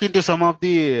let's look into some of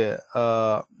the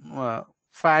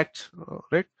facts,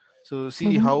 right? So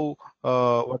see Mhm. how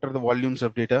what are the volumes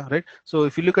of data, right? So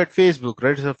if you look at Facebook,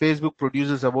 right? So Facebook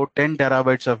produces about 10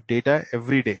 terabytes of data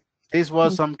every day. This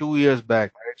was Mhm. some 2 years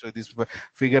back, right? So this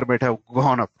figure might have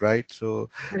gone up, right? So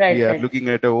we Right. are Right. looking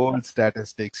at the old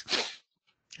statistics,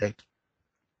 right?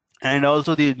 And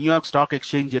also the New York Stock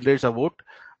Exchange generates about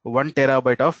 1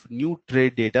 terabyte of new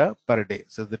trade data per day.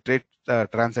 So the trade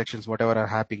transactions, whatever are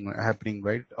happening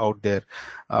right out there,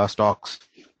 stocks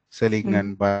selling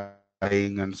and buying and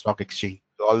stock exchange,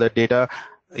 so all the data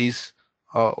is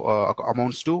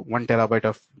amounts to 1 terabyte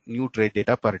of new trade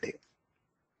data per day.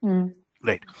 Mm.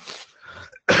 Right.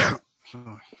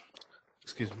 So,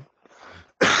 excuse me.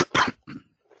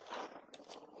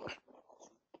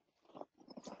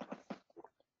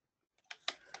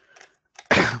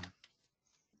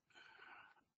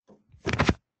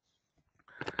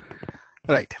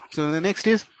 Right. So the next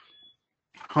is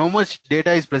how much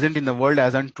data is present in the world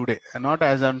as on today, and not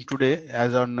as on today,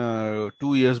 as on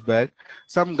 2 years back.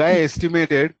 Some guy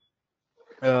estimated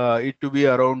it to be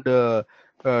around 2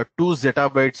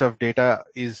 zettabytes of data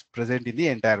is present in the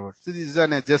entire world. So this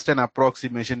is just an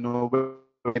approximation.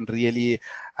 Nobody can really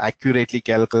accurately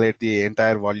calculate the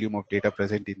entire volume of data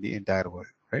present in the entire world,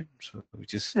 right? So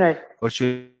which is Right.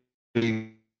 virtually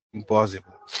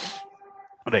impossible,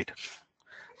 right?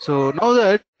 So now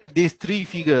that these three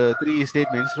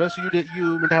statements, first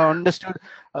you might have understood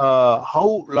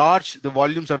how large the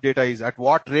volumes of data is, at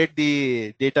what rate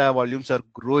the data volumes are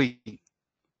growing,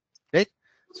 right?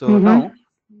 So now,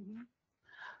 Mm-hmm.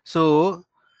 so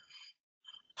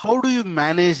how do you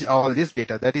manage all this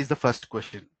data? That is the first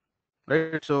question,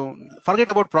 right? So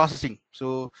forget about processing.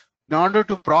 So in order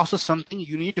to process something,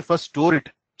 you need to first store it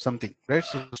something, right?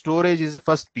 So storage is the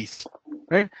first piece,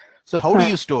 right? So how do Right.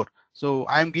 you store? So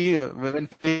I'm giving, when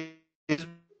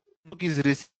Facebook is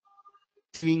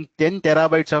receiving 10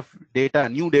 terabytes of data,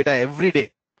 new data every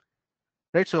day,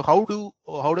 right? So how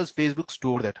does Facebook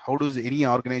store that? How does any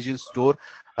organization store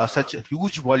such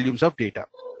huge volumes of data?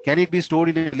 Can it be stored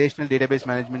in a relational database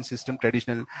management system,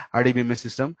 traditional RDBMS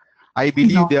system? I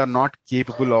believe they No. are not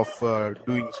capable of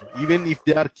doing so. Even if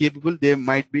they are capable, they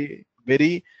might be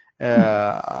very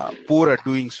poor at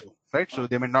doing so, right? So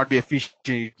they might not be efficient.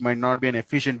 It might not be an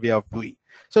efficient way of doing.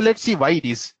 So let's see why it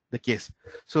is the case.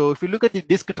 So if you look at the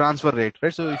disk transfer rate,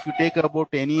 right? So if you take about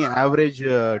any average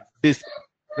disk,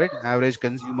 right, average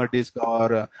consumer disk,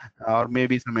 or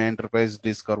maybe some enterprise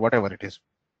disk or whatever it is,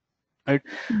 right?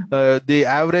 The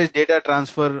average data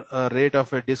transfer rate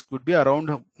of a disk would be around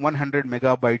 100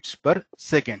 megabytes per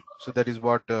second. So that is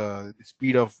what the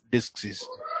speed of disks is,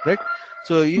 right?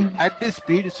 So at this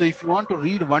speed, so if you want to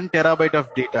read 1 terabyte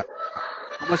of data,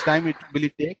 how much time will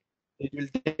it take? It will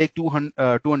take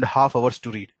 2.5 hours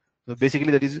to read. So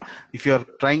basically, that is, if you are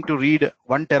trying to read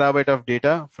 1 terabyte of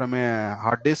data from a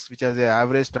hard disk, which has an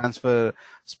average transfer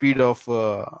speed of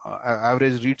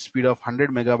average read speed of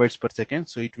 100 megabytes per second,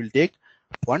 so it will take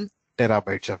 1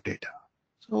 terabytes of data.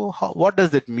 So what does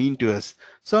that mean to us?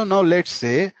 So now let's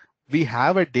say we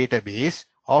have a database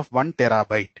of 1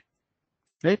 terabyte,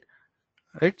 right?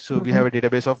 Right. So we have a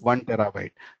database of 1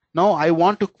 terabyte. Now I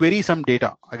want to query some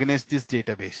data against this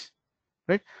database,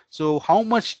 right? So how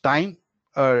much time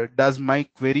does my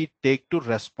query take to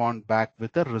respond back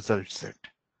with a result set?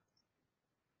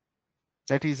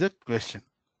 That is a question.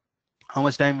 How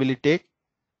much time will it take?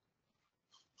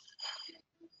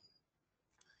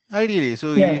 Ideally,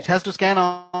 so it Yes. has to scan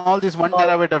all this 1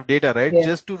 terabyte of All. data, right?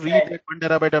 Just to Yes. read that 1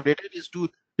 terabyte of data, it is to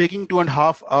taking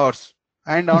 2.5 hours,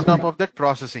 and on top of that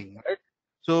processing, right?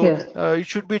 So Yes. it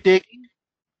should be taking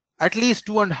at least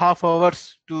 2.5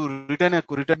 hours to return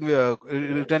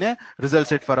a result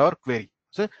set for our query.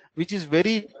 So which is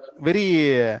very,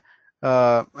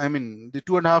 I mean, the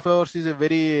 2.5 hours is a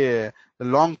very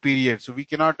long period, so we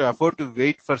cannot afford to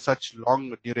wait for such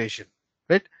long duration,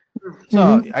 right? So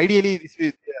Mm-hmm. ideally,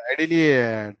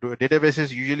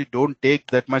 databases usually don't take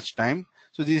that much time.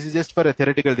 So this is just for a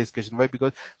theoretical discussion. Why?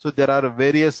 Because so there are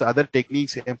various other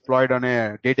techniques employed on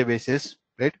a databases,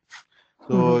 right?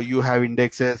 So Mm-hmm. you have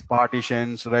indexes,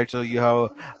 partitions, right? So you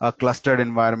have clustered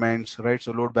environments, right?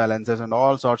 So load balancers and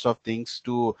all sorts of things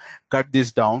to cut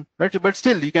this down, right? But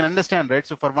still, you can understand, right?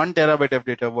 So for 1 terabyte of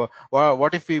data,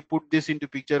 what if we put this into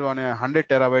picture on 100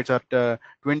 terabytes, or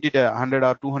 100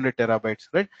 or 200 terabytes,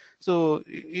 right? So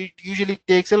it usually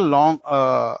takes a long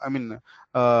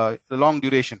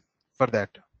duration for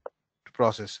that to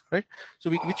process, right? So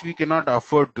which we cannot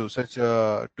afford to such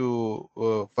for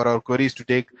our queries to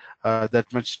take that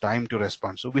much time to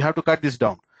respond. So we have to cut this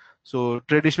down. So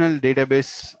traditional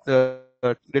database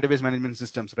management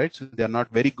systems, right? So they are not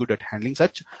very good at handling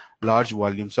such large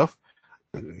volumes of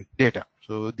data.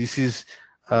 So this is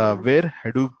where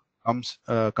Hadoop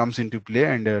comes into play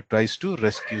and tries to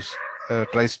rescue us.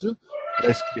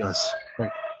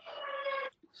 Right.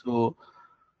 So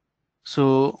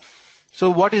so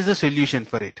what is the solution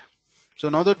for it? So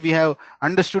now that we have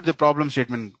understood the problem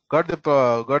statement, got the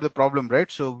problem, right?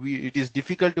 So it is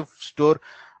difficult to store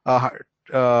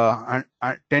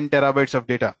 10 terabytes of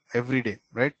data every day,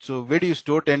 right? So where do you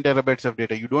store 10 terabytes of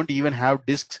data? You don't even have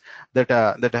disks that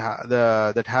have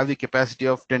the capacity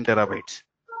of 10 terabytes.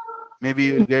 Maybe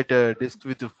you will get a disk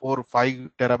with 4 5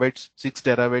 terabytes, 6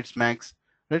 terabytes max,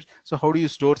 right? So how do you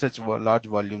store such large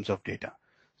volumes of data?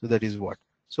 So that is what.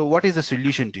 So what is the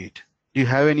solution to it? Do you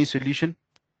have any solution,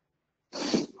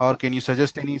 or can you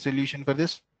suggest any solution for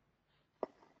this?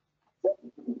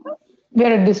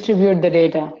 Where to distribute the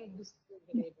data.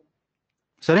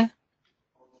 Sorry.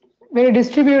 Where to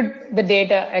distribute the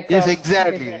data Yes, across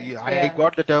different. exactly. I Yeah.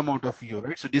 got the term out of you,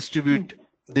 right? So distribute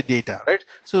the data, right?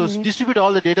 So Mm-hmm. distribute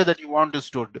all the data that you want to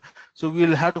store. So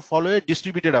we'll have to follow a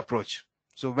distributed approach.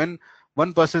 So when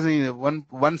one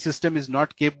system is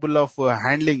not capable of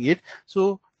handling it,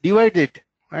 so divide it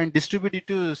and distribute it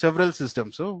to several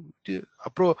systems. So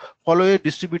follow a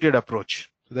distributed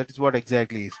approach. So that is what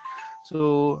exactly is.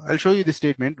 So I'll show you the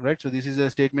statement, right? So this is a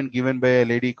statement given by a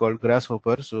lady called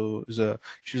Grasshopper. So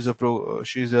she's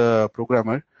a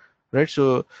programmer, right?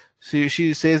 So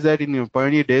she says that in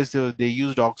pioneer days they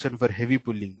used oxen for heavy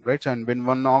pulling, right? And when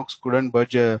one ox couldn't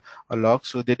budge a log,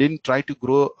 so they didn't try to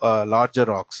grow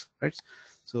larger ox, right?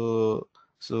 So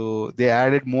they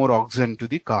added more oxen to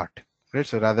the cart, right?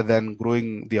 So rather than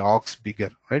growing the ox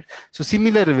bigger, right? So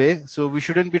similar way, so we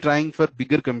shouldn't be trying for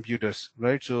bigger computers,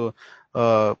 right? So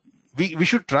uh, we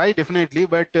should try definitely,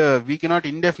 but we cannot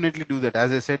indefinitely do that,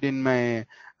 as I said in my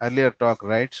earlier talk,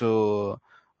 right? So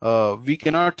we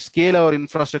cannot scale our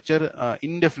infrastructure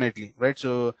indefinitely, right?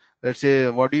 So let's say,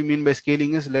 what do you mean by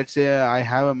scaling is, let's say I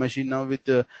have a machine now with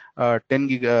 10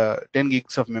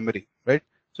 gigs of memory, right?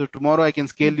 So tomorrow I can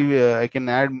scale, I can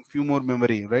add few more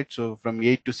memory, right? So from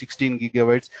 8 to 16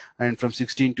 gigabytes, and from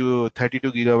 16 to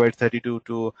 32 gigabytes, 32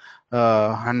 to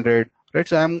 100, right?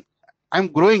 So I'm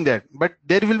growing that, but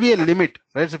there will be a limit,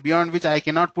 right? So beyond which I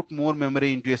cannot put more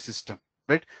memory into a system,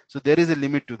 right? So there is a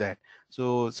limit to that.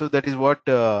 So that is what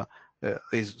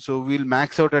is. So we'll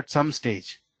max out at some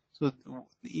stage. So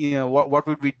yeah, what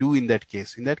would we do in that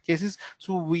case? In that case is,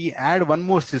 so we add one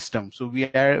more system. So we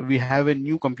have a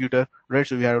new computer, right?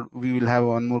 So we will have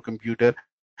one more computer,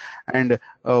 and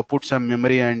put some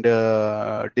memory and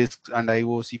disks and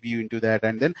IO CPU into that,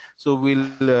 and then so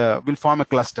we'll form a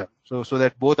cluster. So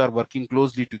that both are working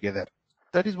closely together.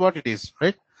 That is what it is,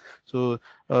 right? So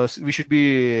we should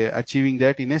be achieving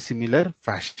that in a similar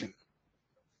fashion.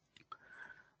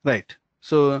 Right.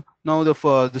 So now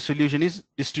the solution is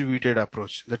distributed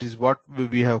approach. That is what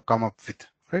we have come up with,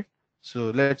 right?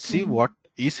 So let's see Mm-hmm. what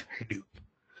is Hadoop.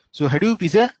 So Hadoop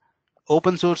is a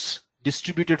open source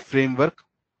distributed framework,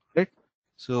 right?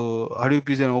 So Hadoop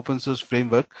is an open source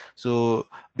framework, so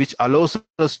which allows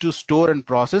us to store and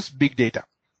process big data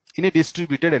in a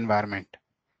distributed environment,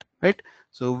 right?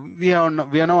 So we have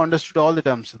now understood all the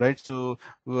terms, right? So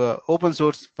open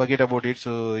source, forget about it.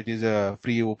 So it is a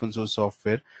free open source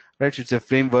software, right? It's a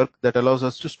framework that allows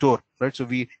us to store, right? So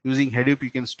we using Hadoop, you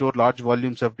can store large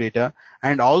volumes of data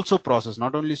and also process.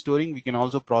 Not only storing, we can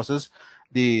also process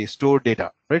the stored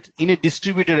data, right? In a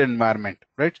distributed environment,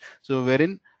 right? So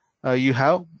wherein you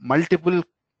have multiple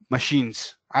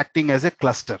machines acting as a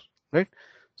cluster, right?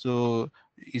 So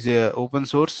is a open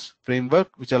source framework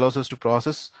which allows us to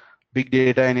process big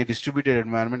data in a distributed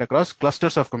environment across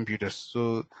clusters of computers.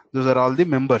 So those are all the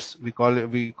members. We call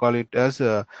it as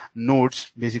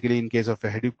nodes, basically, in case of a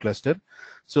Hadoop cluster.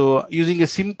 So using a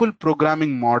simple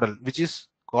programming model, which is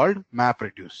called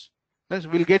MapReduce. Yes,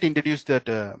 we'll get introduced that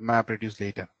MapReduce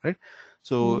later, right?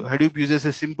 So Mm-hmm. Hadoop uses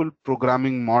a simple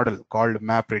programming model called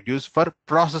MapReduce for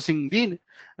processing the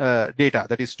data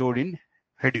that is stored in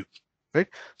Hadoop, right?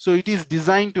 So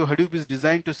Hadoop is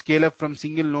designed to scale up from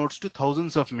single nodes to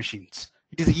thousands of machines.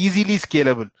 It is easily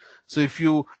scalable. So if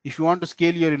you want to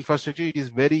scale your infrastructure, it is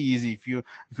very easy. If you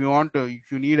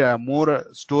need more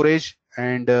storage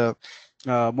and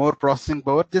more processing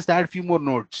power, just add few more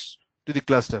nodes to the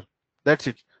cluster. That's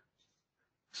it.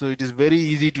 So it is very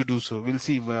easy to do so. We'll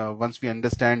see once we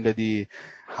understand the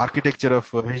architecture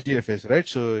of HDFS, right?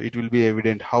 So it will be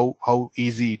evident how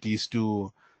easy it is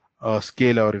to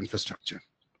scale our infrastructure,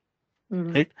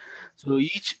 Mm-hmm. right? So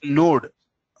each node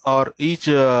or each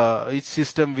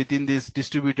system within this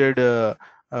distributed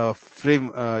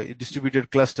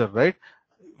cluster, right,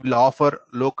 will offer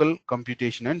local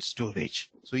computation and storage.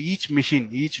 So each machine,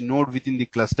 each node within the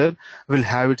cluster will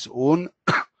have its own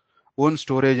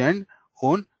storage and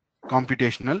own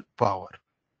computational power.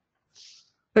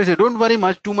 Right, so don't worry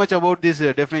too much about this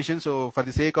definition. So for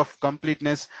the sake of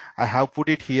completeness, I have put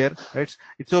it here. Right?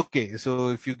 It's okay. So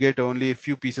if you get only a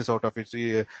few pieces out of it,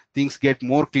 so things get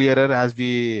more clearer as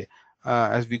we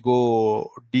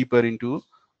go deeper into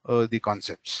the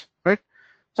concepts. Right.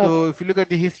 So Okay. if you look at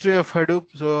the history of Hadoop,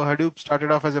 so Hadoop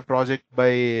started off as a project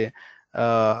by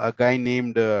a guy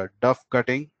named Duff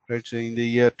Cutting, right? So in the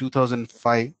year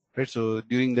 2005, right? So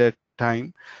during that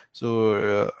time,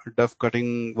 so Duff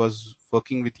Cutting was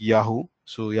working with Yahoo.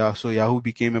 So yeah, so Yahoo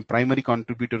became a primary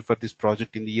contributor for this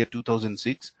project in the year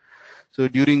 2006. So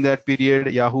during that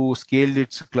period, Yahoo scaled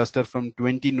its cluster from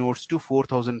 20 nodes to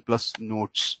 4,000 plus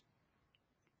nodes,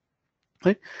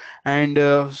 right? And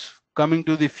coming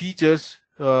to the features,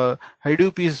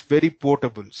 Hadoop is very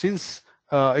portable since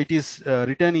it is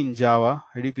written in Java.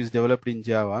 Hadoop is developed in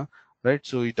Java, right?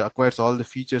 So it acquires all the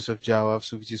features of Java,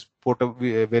 so which is portable,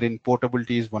 wherein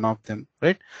portability is one of them,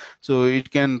 right? So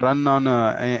it can run on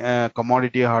a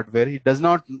commodity hardware. It does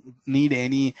not need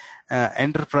any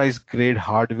enterprise grade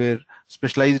hardware,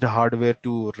 specialized hardware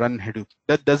to run Hadoop.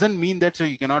 That doesn't mean that so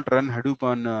you cannot run Hadoop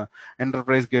on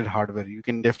enterprise grade hardware. You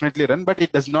can definitely run, but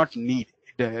it does not need,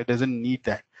 it doesn't need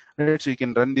that, right? So you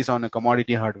can run this on a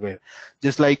commodity hardware,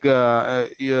 just like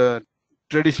your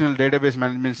traditional database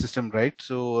management system, right?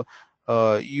 So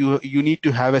you need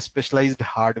to have a specialized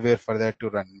hardware for that to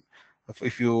run.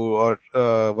 If you are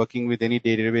working with any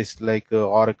database like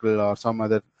Oracle or some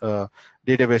other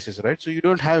databases, right? So you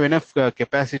don't have enough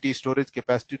capacity, storage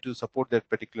capacity to support that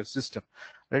particular system,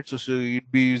 right? So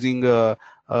you'd be using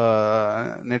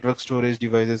network storage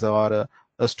devices or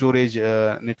storage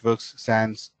networks,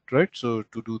 SANs, right? So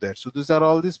to do that, so these are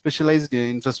all the specialized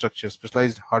infrastructure,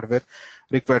 specialized hardware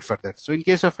required for that. So in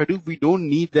case of Hadoop, we don't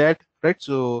need that, right?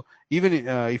 So even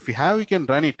if we have, we can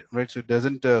run it, right? So it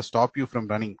doesn't stop you from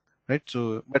running, right?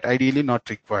 So but ideally not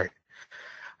required.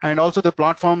 And also the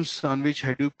platforms on which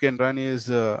Hadoop can run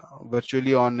is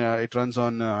virtually on it runs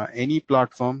on any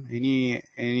platform,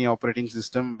 any operating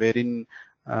system wherein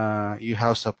you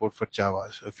have support for Java.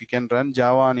 So if you can run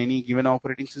Java on any given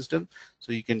operating system,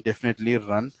 so you can definitely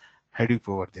run Hadoop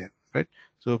over there, right?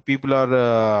 So people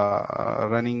are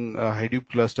running Hadoop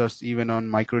clusters even on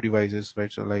micro devices,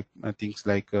 right? So like things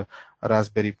like a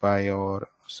Raspberry Pi or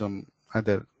some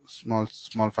other small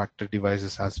factor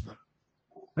devices as well,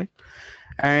 right?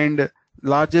 And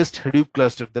largest Hadoop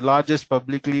cluster, the largest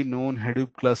publicly known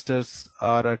Hadoop clusters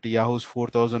are at Yahoo's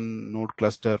 4,000 node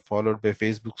cluster, followed by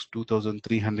Facebook's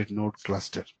 2,300 node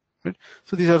cluster, right?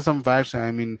 So these are some facts.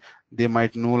 I mean, they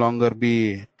might no longer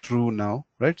be true now,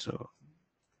 right? So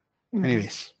Mhm.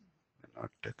 anyways, I'm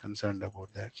not concerned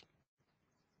about that.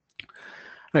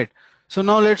 Right. So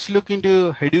now let's look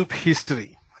into Hadoop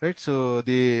history, right? So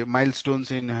the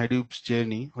milestones in Hadoop's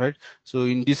journey, right? So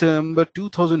in December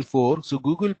 2004, so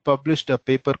Google published a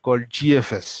paper called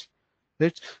GFS,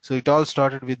 right? So it all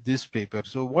started with this paper.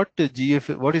 So what is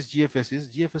GFS is?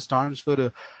 GFS stands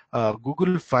for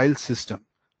Google File System,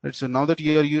 right? So now that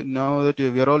now that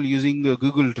we are all using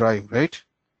Google Drive, right?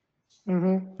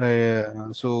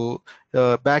 Mhm. So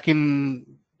back in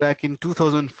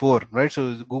 2004, right?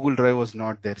 So Google Drive was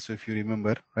not there. So if you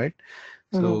remember, right?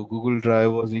 So Mhm. Google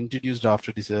Drive was introduced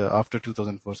after this, after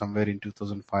 2004, somewhere in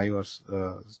 2005 or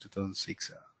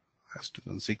 2006, as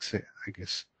 2006, I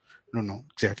guess. I don't know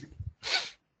exactly.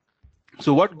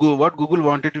 So what Google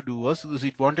wanted to do was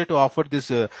it wanted to offer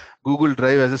this Google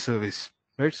Drive as a service,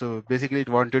 right? So basically, it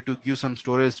wanted to give some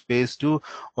storage space to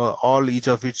all each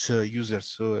of its users.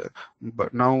 So,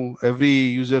 but now every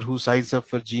user who signs up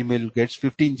for Gmail gets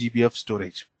 15 GB of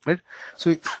storage, right?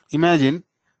 So imagine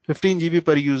 15 GB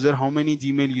per user. How many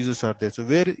Gmail users are there? So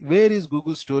where is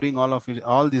Google storing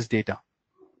all this data?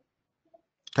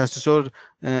 It has to store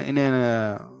in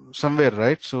somewhere,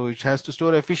 right? So it has to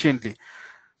store efficiently.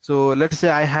 So let's say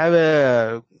I have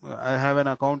an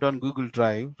account on Google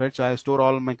Drive, right? So I store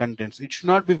all my contents. It should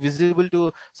not be visible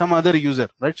to some other user,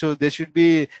 right? So they should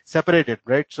be separated,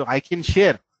 right? So I can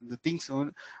share the things,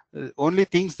 only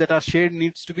things that are shared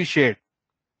needs to be shared,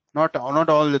 not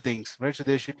all the things, right? So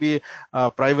there should be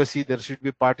privacy, there should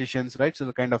be partitions, right? So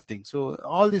the kind of thing. So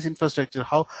all this infrastructure,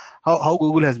 how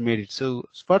Google has made it. So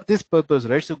for this purpose,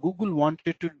 right? So Google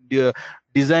wanted to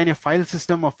design a file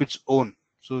system of its own,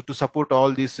 so to support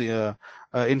all this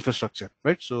infrastructure,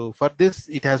 right? So for this,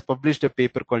 it has published a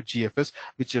paper called GFS,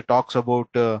 which talks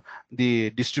about the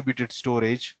distributed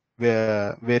storage,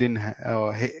 wherein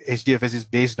HDFS is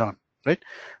based on, right?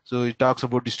 So it talks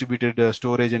about distributed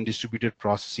storage and distributed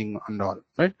processing and all,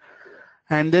 right?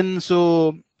 And then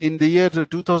so in the year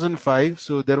 2005,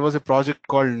 so there was a project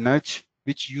called Nudge,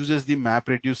 which uses the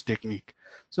MapReduce technique.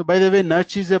 So by the way,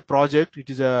 Nudge is a project. It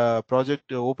is a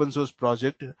project, open source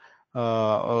project,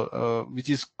 which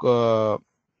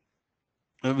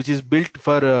is built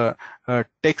for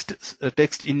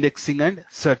text indexing and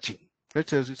searching. Right?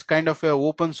 So it's kind of a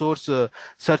open source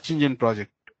search engine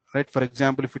project. right? For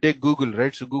example, if you take Google,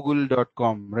 right? So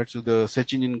google.com, right? So the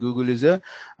search engine Google is a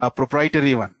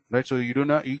proprietary one, right? So you do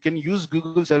not, you can use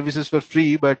Google services for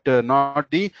free, but not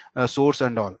the source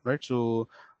and all, right? So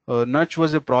Nudge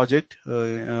was a project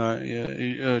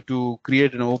to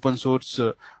create an open source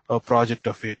project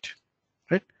of it,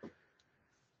 right?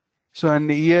 So in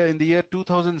the year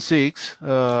 2006, this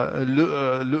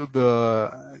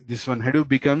one Hadoop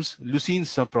becomes Lucine's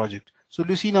sub project. So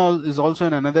Lucene is also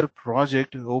another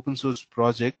project, open source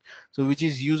project, so which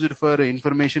is used for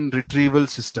information retrieval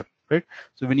system, right?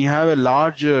 So when you have a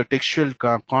large textual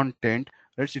content,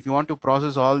 right? So if you want to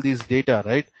process all these data,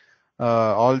 right?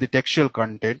 All the textual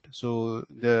content, so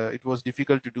it was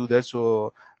difficult to do that.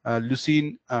 So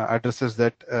Lucene addresses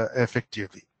that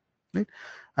effectively, right?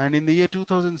 And in the year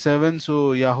 2007,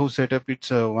 so Yahoo set up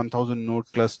its 1000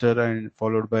 node cluster, and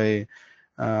uh,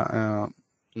 uh,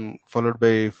 followed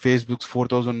by Facebook's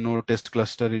 4000 node test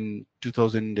cluster in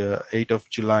 2008 of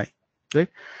July, right?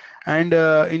 And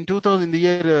in 2000, in the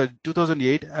year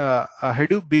 2008,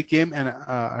 Hadoop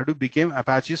became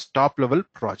Apache's top level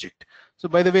project. So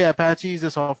by the way, Apache is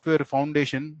a software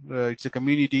foundation. It's a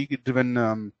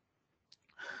community-driven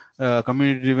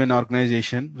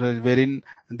organization wherein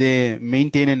they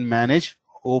maintain and manage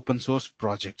open source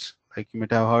projects. Like you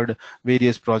might have heard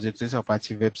various projects, is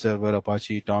Apache Web Server,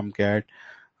 Apache Tomcat,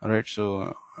 right?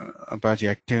 So Apache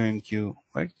ActiveMQ,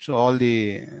 right? So all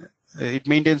the it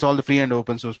maintains all the free and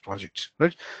open source projects,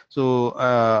 right? So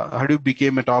Hadoop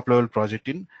became a top level project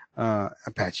in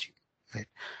Apache, right?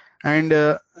 And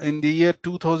in the year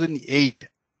 2008,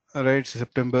 right,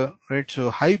 September, right, so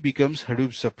Hive becomes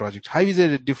Hadoop's project. Hive is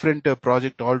a different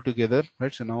project altogether,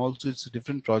 right? So now also it's a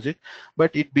different project,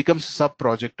 but it becomes a sub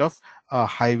project of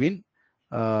Hive in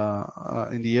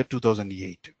the year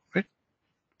 2008, right?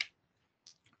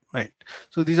 Right.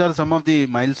 So these are some of the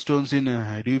milestones in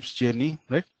Hadoop's journey,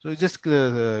 right? So just we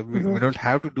Mm-hmm. don't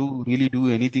have to really do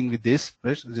anything with this,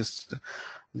 right? So just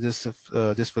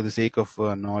for the sake of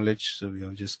knowledge, so we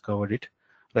have just covered it,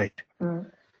 right? Mm-hmm.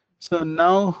 So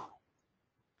now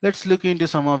let's look into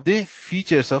some of the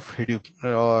features of Hadoop,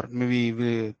 or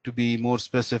maybe to be more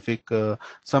specific,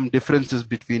 some differences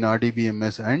between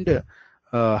RDBMS and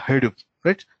Hadoop,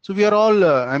 right? So we are all,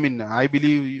 I mean, I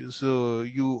believe so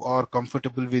you are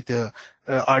comfortable with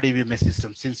RDBMS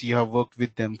system since you have worked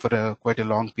with them for quite a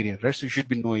long period, right? So you should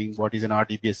be knowing what is an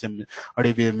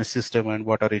RDBMS system and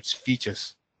what are its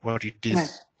features, what it Right.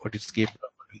 is, what it's capable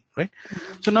of doing, right?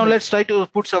 Mm-hmm. So now Yeah. let's try to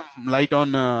put some light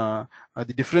on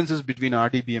the differences between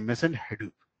RDBMS and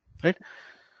Hadoop, right?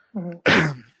 Mm-hmm.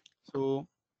 So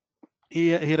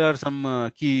here are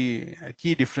some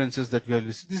key differences that we have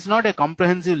listed. This is not a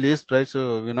comprehensive list, right?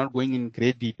 So we're not going in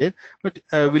great detail, but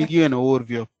we'll Okay. give an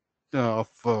overview of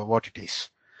what it is,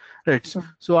 right?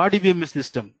 So RDBMS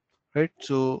system, right?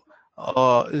 So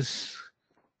is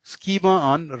schema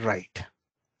on write.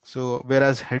 So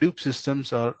whereas Hadoop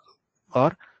systems are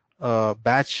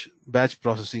batch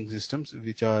processing systems,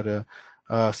 which are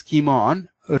schema on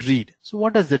read. So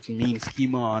what does that mean,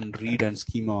 schema on read and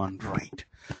schema on write?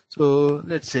 So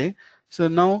let's say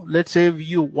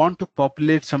you want to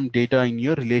populate some data in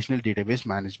your relational database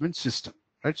management system,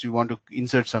 right? So you want to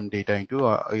insert some data into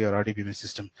your RDBMS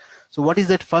system. So what is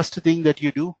that first thing that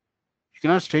you do? You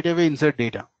cannot straight away insert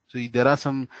data. So there are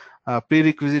some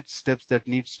prerequisite steps that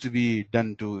needs to be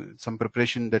done, to some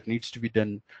preparation that needs to be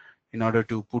done in order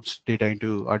to put data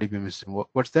into RDBMS system.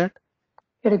 What's that?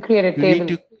 You have to create a You need table.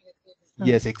 to,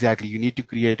 yes, exactly. You need to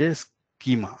create a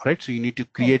schema, right? So you need to Right.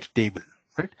 create a table,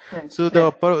 right? Right. So Right.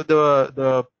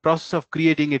 the process of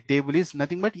creating a table is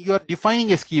nothing but you are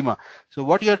defining a schema. So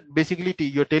what you are basically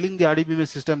you're telling the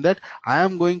RDBMS system that I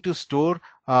am going to store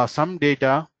some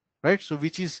data, right? So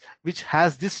which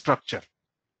has this structure,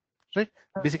 right?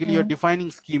 Basically you're Mm-hmm.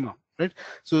 defining schema, right?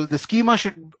 So the schema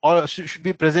should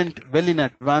be present well in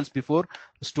advance before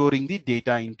storing the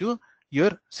data into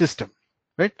your system,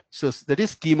 right? So that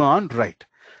is schema on write.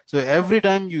 So Right. every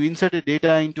time you insert a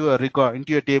data into a record,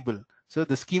 into a table, so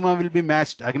the schema will be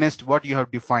matched against what you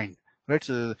have defined, right?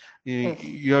 So Yes.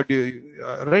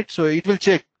 right, so it will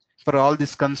check for all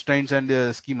these constraints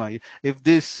and schema. If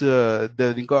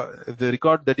the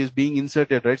record that is being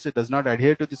inserted, right, so it does not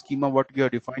adhere to the schema what you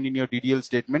have defined in your DDL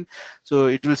statement, so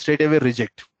it will straight away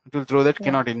reject. It will throw that Right.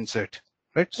 cannot insert,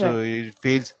 right? Right. So it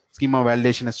fails, schema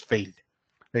validation has failed,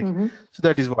 right? Mm-hmm. So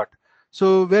that is what.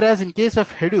 So whereas in case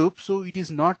of Hadoop, so it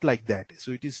is not like that.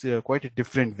 So it is quite a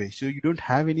different way. So you don't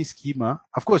have any schema.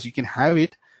 Of course, you can have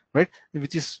it, right?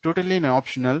 Which is totally an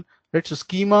optional, right? So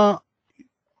schema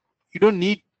you don't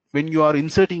need when you are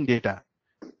inserting data.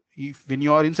 If when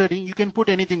you are inserting, you can put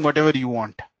anything, whatever you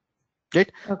want,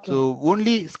 right? Okay. So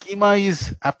only schema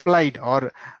is applied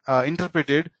or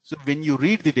interpreted. So when you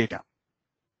read the data,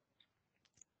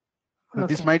 this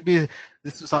Okay. might be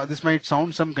this might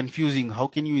sound some confusing. How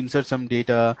can you insert some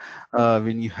data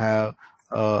when you have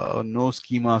no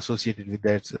schema associated with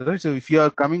that? So, right? So if you are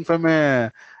coming from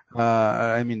a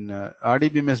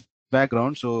RDBMS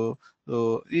background, so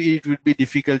it would be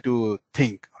difficult to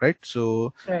think, right?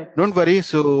 So Right. don't worry.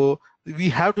 So we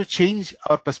have to change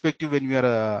our perspective when we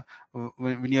are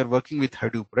when you are working with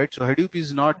Hadoop, right? So Hadoop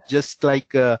is not just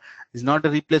like is not a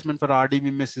replacement for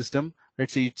RDBMS system.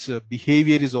 Let's say its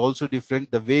behavior is also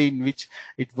different, the way in which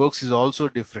it works is also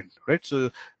different, right?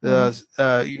 So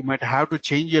Mm-hmm. you might have to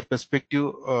change your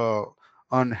perspective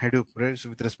on Hadoop, right? So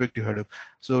with respect to Hadoop,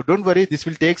 so don't worry, this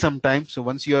will take some time. So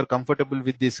once you are comfortable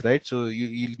with this, right, so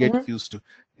you'll get Mm-hmm. used to.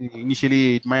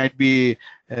 Initially it might be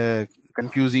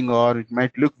confusing or it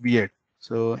might look weird.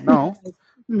 So now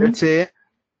let's Mm-hmm. say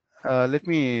let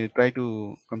me try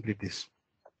to complete this.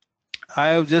 I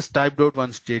have just typed out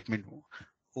one statement.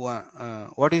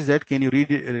 What is that? Can you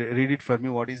read it for me?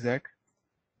 What is that?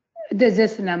 There's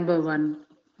just number one.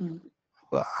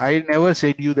 I never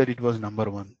said you that it was number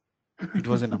one. It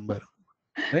was a number,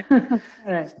 right?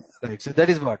 Right. Right. So that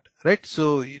is what, right?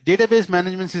 So database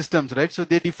management systems, right? So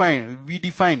we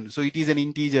define. So it is an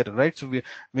integer, right? So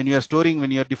when you are storing,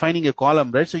 when you are defining a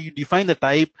column, right? So you define the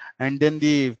type and then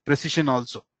the precision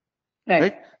also, Right.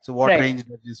 right? So what Right. range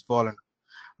does this fall under?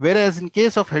 Whereas in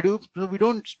case of Hadoop, so we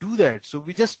don't do that. So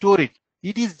we just store it.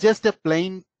 It is just a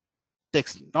plain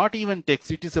text, not even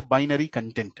text. It is a binary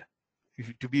content.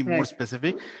 If to be more Right.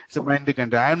 specific, it's a binary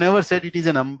content. I have never said it is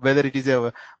a whether it is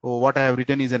a what I have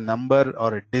written is a number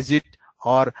or a digit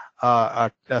or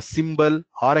a symbol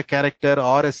or a character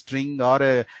or a string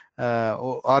or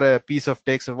a piece of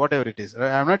text or whatever it is. I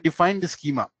have not defined the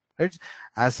schema. Right?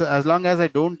 As long as I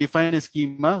don't define a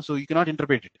schema, so you cannot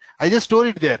interpret it. I just store it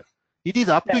there. It is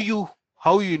up to Right. you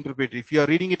how you interpret it. If you are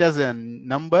reading it as a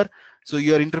number, so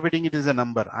you are interpreting it as a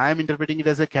number. I am interpreting it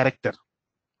as a character,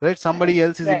 right? Right. Somebody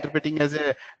else is Right. interpreting as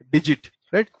a digit,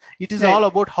 right? It is all Right.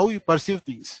 about how you perceive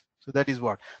things. So that is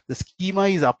what the schema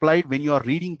is applied when you are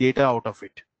reading data out of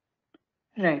it,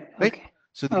 Right. right? Okay.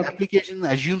 So the Okay. application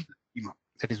assumes the schema.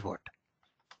 That is what.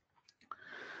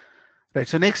 Right.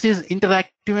 So next is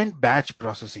interactive and batch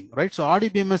processing, right? So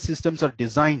RDBMS systems are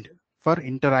designed for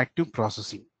interactive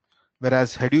processing,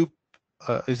 whereas Hadoop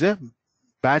is a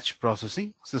batch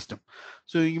processing system.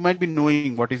 So you might be knowing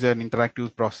what is an interactive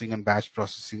processing and batch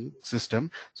processing system.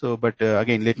 So, but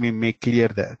again, let me make clear.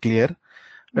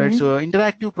 Right. Mm-hmm. So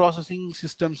interactive processing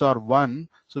systems are one,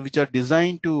 so which are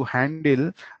designed to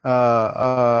handle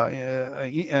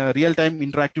real-time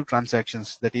interactive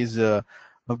transactions. That is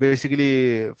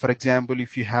basically, for example,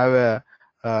 if you have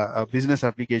a business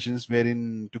applications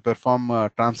wherein to perform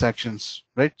transactions,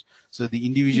 right? So the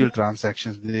individual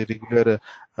transactions, the regular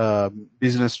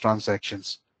business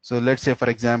transactions. So let's say, for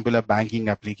example, a banking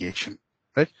application,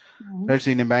 right? Mm-hmm. Let's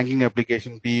say in a banking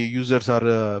application, users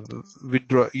are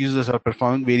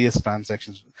performing various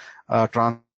transactions,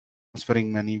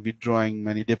 transferring money, withdrawing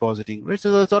money, depositing. Right,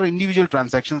 so those are individual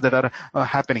transactions that are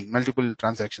happening, multiple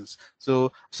transactions.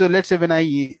 So let's say when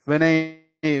I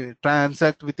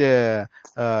transact with a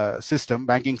system,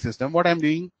 banking system, what I'm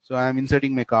doing, so I'm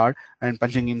inserting my card and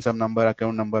punching in some number,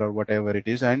 account number, or whatever it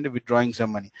is, and withdrawing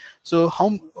some money. So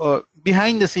how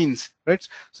behind the scenes, right?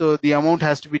 So the amount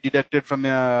has to be deducted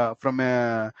my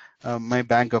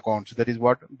bank account. So that is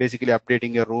what basically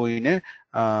updating a row in a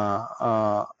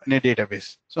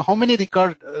database. So how many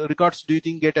records do you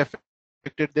think get affected there?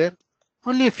 Only a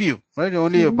few, right? Only a bunch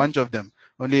of Mm-hmm. them.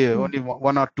 Only one or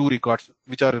two records which are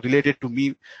related to me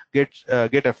get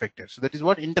affected. So that is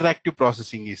what interactive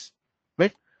processing is,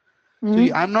 right? So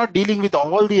Mm-hmm. I'm not dealing with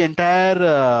all the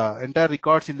entire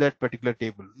records in that particular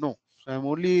table. No. So I'm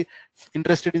only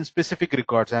interested in specific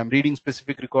records. I'm reading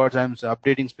specific records. I'm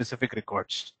updating specific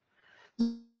records. So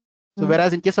whereas in case of batch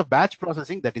processing, that is not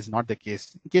the case. In case of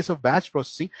batch processing,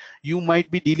 you might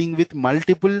be dealing with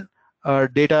multiple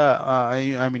data.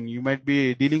 I mean, you might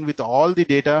be dealing with all the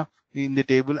data in the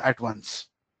table at once.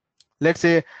 Let's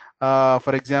say,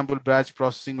 for example, batch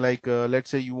processing, like let's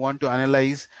say you want to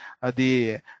analyze uh,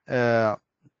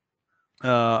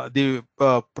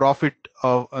 profit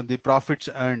of the profits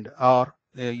earned, or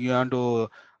you want to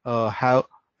have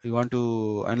you want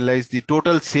to analyze the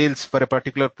total sales for a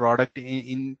particular product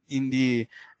in the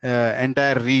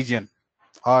entire region,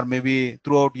 or maybe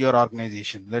throughout your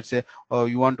organization. Let's say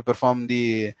you want to perform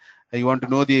the you want to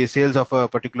know the sales of a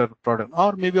particular product,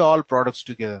 or maybe all products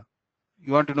together.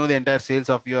 You want to know the entire sales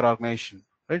of your organization,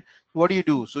 right? What do you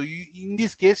do? So in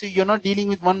this case, you're not dealing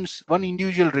with one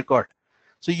individual record.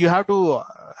 So you have to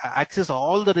access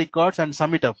all the records and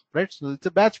sum it up, right? So it's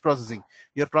a batch processing.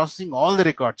 You're processing all the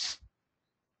records,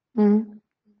 Mm-hmm.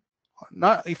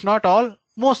 not if not all,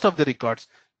 most of the records,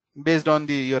 based on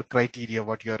the your criteria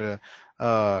what you're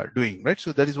doing, right?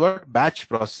 So that is what batch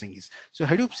processing is. So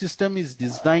Hadoop system is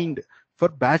designed for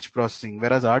batch processing,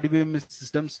 whereas RDBMS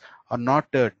systems are not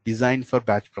designed for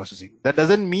batch processing. That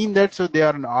doesn't mean that so they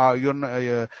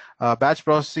are batch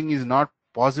processing is not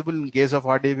possible in case of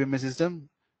RDBMS system.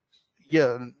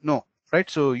 Yeah, no, right?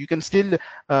 So you can still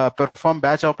perform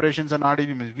batch operations on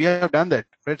RDBMS. We have done that,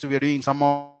 right? So we are doing some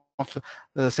of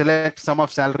select some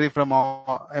of salary from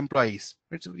our employees.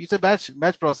 It's a batch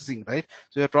processing, right?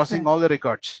 So we are processing all Right. the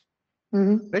records,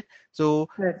 Mm-hmm. right? So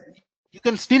Right. you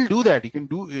can still do that. You can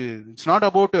do. It's not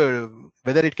about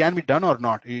whether it can be done or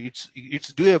not. It's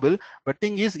doable, but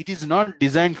thing is, it is not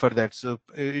designed for that. So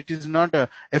it is not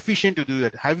efficient to do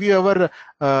that. Have you ever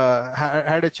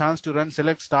had a chance to run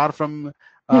select star from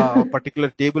a particular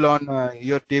table on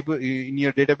your table in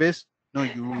your database? No,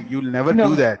 you'll never do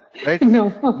No, that, right? no,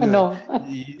 No,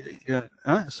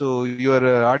 no. so your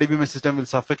RDBMS system will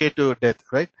suffocate to death,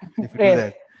 right? If you do Yes,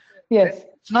 that. yes.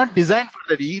 It's not designed for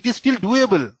that. It is still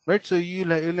doable, right? So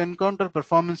you'll encounter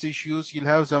performance issues. You'll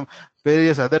have some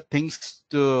various other things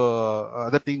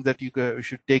that you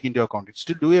should take into account. It's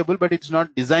still doable, but it's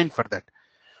not designed for that.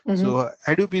 So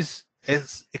Mm-hmm. Hadoop is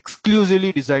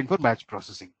exclusively designed for batch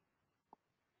processing,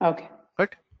 Okay.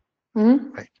 right?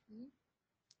 Mm-hmm. Right.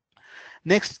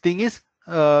 Next thing is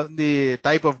the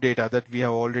type of data that we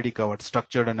have already covered: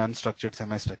 structured and unstructured,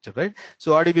 semi-structured, right?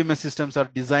 So RDBMS systems are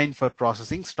designed for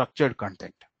processing structured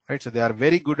content, right? So they are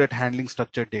very good at handling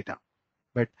structured data,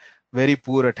 but very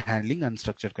poor at handling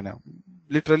unstructured kind of.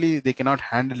 Literally, they cannot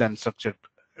handle unstructured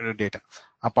data.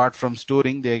 Apart from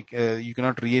storing, you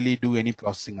cannot really do any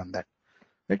processing on that,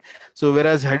 right? So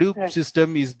whereas Hadoop Right.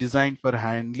 system is designed for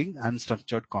handling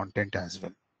unstructured content as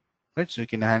well, right? So you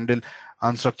can handle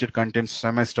unstructured content,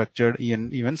 semi-structured,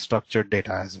 even structured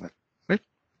data as well, right?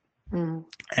 Mm-hmm.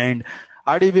 And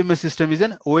RDBMS system is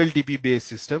an OLTP based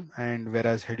system, and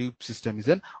whereas Hadoop system is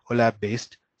an OLAP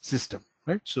based system,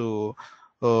 right?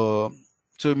 Uh,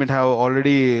 so you might have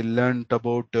already learned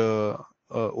about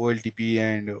OLTP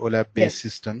and OLAP based Yes,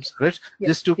 systems, right? yes,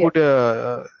 Just to yes. put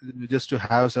just to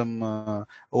have some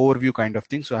overview kind of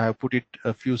thing. So I have put it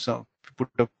put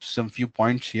up some few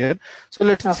points here. So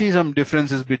let's see Okay. some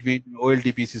differences between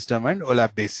OLTP system and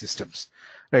OLAP based systems,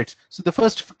 right? So the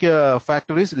first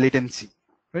factor is latency,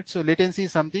 right? So latency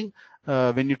is something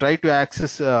when you try to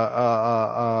access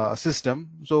a system.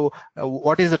 So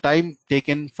what is the time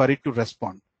taken for it to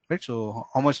respond, right? So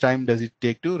how much time does it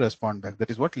take to respond back? That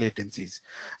is what latency is.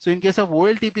 So in case of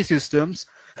OLTP systems,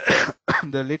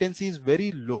 the latency is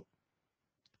very low,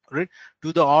 right?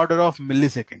 To the order of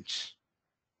milliseconds,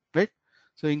 right?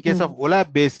 So in case of Mm-hmm.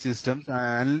 OLAP based systems,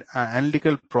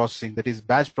 analytical processing, that is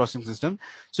batch processing system,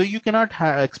 so you cannot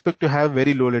expect to have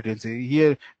very low latency.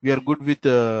 Here we are good with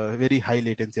very high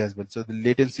latency as well. So the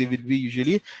latency will be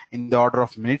usually in the order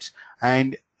of minutes,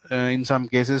 and in some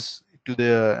cases to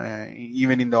the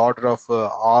even in the order of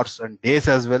hours and days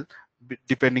as well,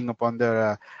 depending upon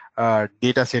the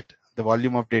data set, the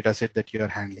volume of data set that you are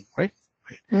handling, right?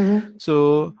 Right. Mm-hmm.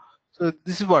 So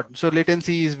this is what, so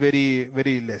latency is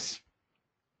very less.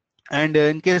 And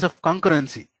in case of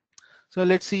concurrency, so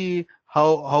let's see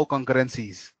how concurrency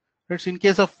is, right? So in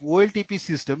case of OLTP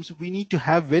systems, we need to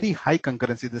have very high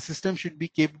concurrency. The system should be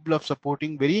capable of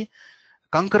supporting very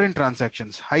concurrent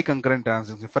transactions, high concurrent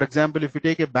transactions. For example, if you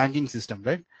take a banking system,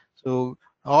 right? So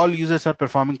all users are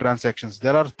performing transactions.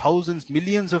 There are thousands,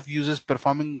 millions of users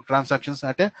performing transactions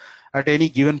at any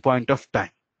given point of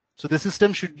time. So the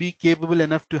system should be capable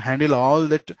enough to handle all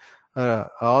that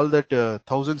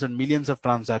thousands and millions of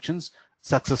transactions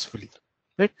successfully,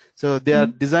 right? So they are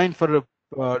designed for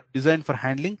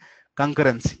handling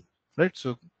concurrency, right?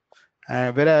 So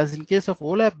whereas in case of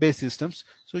OLAP based systems,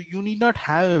 so you need not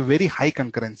have a very high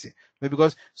concurrency,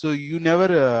 because so you never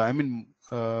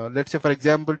let's say for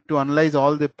example, to analyze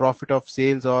all the profit of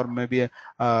sales, or maybe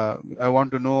I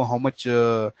want to know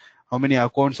how many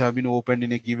accounts have been opened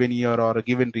in a given year or a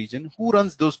given region. Who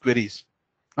runs those queries?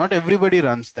 Not everybody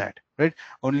runs that, right?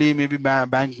 Only maybe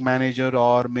bank manager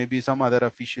or maybe some other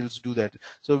officials do that,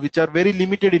 so which are very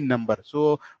limited in number.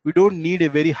 So we don't need a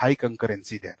very high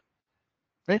concurrency there,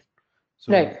 right?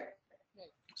 So, Right.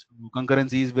 so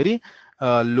concurrency is very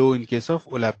low in case of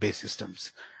OLAP based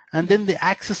systems. And then the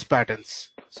access patterns.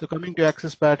 So coming to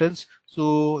access patterns,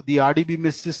 so the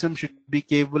RDBMS system should be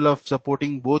capable of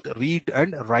supporting both read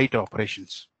and write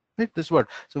operations. Right, that's what.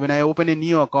 So when I open a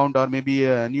new account or maybe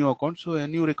a new account, so a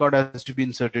new record has to be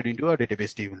inserted into a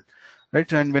database table.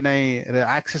 right? And when I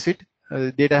access it,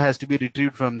 data has to be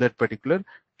retrieved from that particular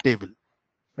table,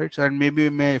 right? So, and maybe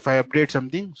if I update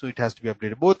something, so it has to be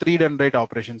updated. Both read and write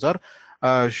operations are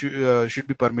should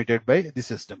be permitted by the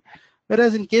system.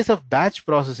 Whereas in case of batch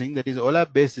processing, that is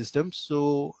OLAP based systems,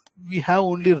 so we have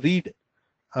only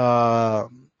uh,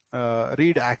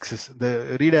 read access.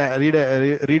 The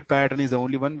read pattern is the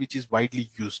only one which is widely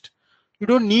used. You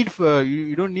don't need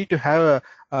you don't need to have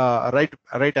a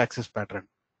write access pattern.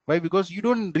 Why? Because you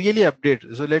don't really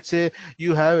update. So let's say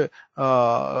you have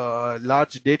a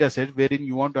large data set wherein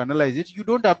you want to analyze it. You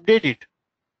don't update it.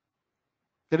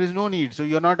 There is no need. So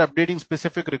you're not updating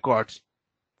specific records.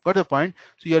 Got the point?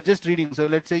 So you're just reading. So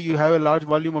let's say you have a large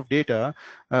volume of data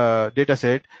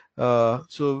set.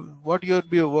 So what your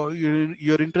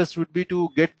interest would be to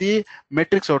get the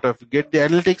metrics out of it, get the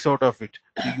analytics out of it.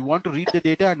 So you want to read the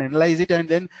data and analyze it, and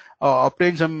then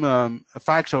obtain some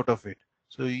facts out of it.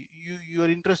 So your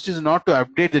interest is not to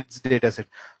update this data set.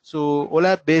 So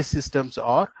OLAP based systems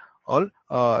are all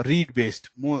read based,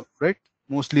 right?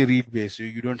 Mostly read based. So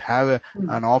you don't have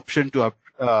an option to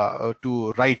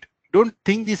write. Don't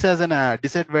think this as an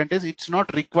disadvantage. It's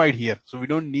not required here, so we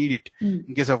don't need it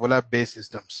in case of OLAP based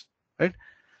systems, right?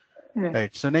 Yeah.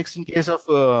 Right. So next, in case of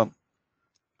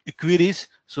queries,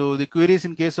 so the queries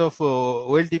in case of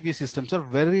OLTP systems are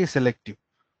very selective,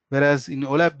 whereas in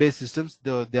OLAP based systems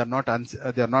they are not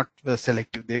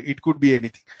selective. It could be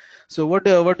anything. So what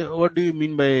do you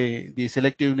mean by the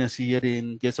selectiveness here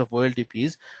in case of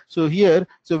OLTPs? So here,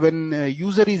 so when a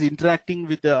user is interacting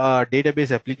with the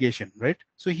database application, right?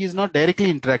 So he is not directly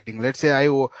interacting. Let's say I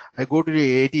go to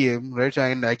the ATM, right?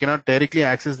 And I cannot directly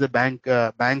access the bank's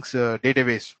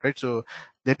database, right? So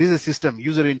there is a system,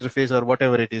 user interface or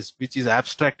whatever it is, which is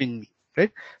abstracting me,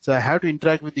 right? So I have to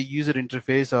interact with the user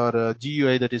interface or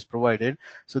GUI that is provided.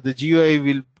 So the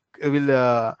GUI will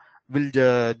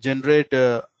uh, generate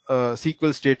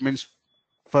SQL statements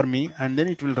for me, and then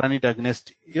it will run it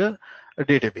against a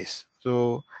database.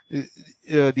 So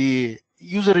the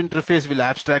user interface will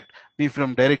abstract me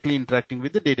from directly interacting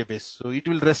with the database. So it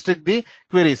will restrict the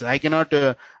queries. I cannot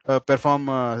perform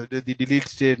the delete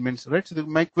statements, right? So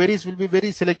my queries will be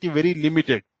very selective, very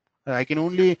limited. I can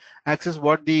only access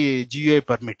what the GUI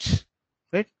permits,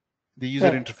 right? The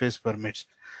user Right. interface permits.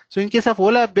 So in case of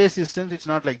OLAP based systems, it's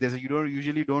not like this. You don't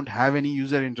usually don't have any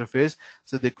user interface.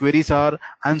 So the queries are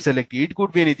unselected. It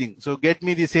could be anything. So get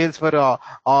me the sales for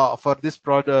this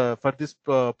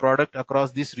product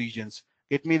across these regions.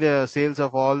 Get me the sales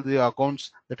of all the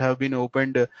accounts that have been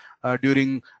opened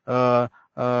during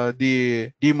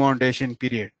the demonetization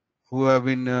period, who have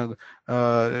been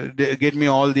get me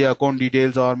all the account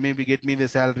details, or maybe get me the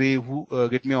salary, who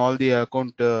get me all the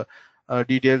account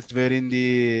details wherein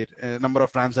the number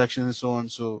of transactions, so on.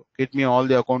 So get me all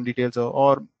the account details,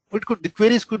 or it could, the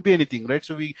queries could be anything, right?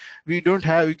 So we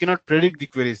cannot predict the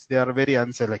queries. They are very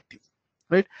unselective,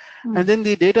 right? And then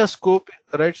the data scope,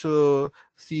 right? So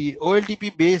the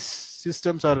OLTP based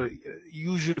systems are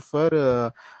used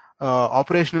for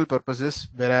operational purposes,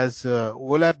 whereas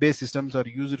OLAP based systems are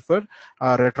used for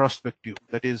retrospective,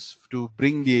 that is to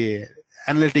bring the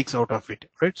analytics out of it,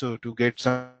 right? So to get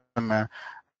some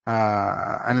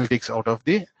analytics out of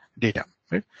the data,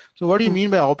 right? So what do you mean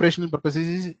by operational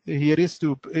purposes here is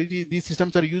these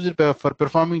systems are used for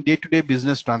performing day-to-day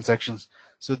business transactions.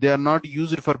 So they are not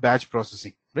used for batch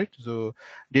processing, right? So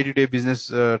day-to-day business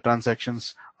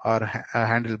transactions are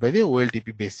handled by the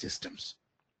OLTP based systems.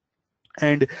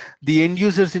 And the end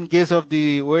users in case of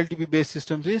the OLTP based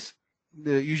systems is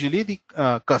usually the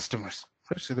customers.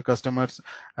 Right? So the customers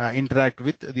interact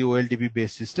with the OLTP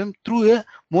based system through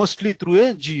mostly through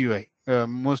a GUI,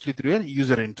 mostly through a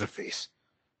user interface,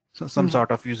 so some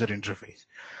sort of user interface.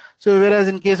 So whereas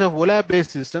in case of OLAP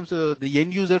based systems, the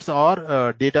end users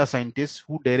are data scientists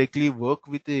who directly work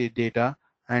with the data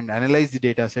and analyze the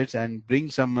data sets and bring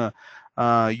some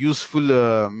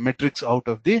useful metrics out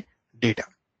of the data.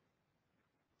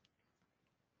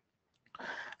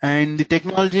 And the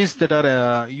technologies that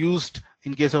are used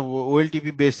in case of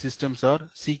OLTP based systems are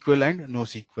SQL and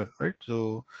NoSQL, right?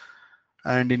 So,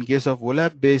 and in case of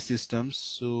OLAP based systems,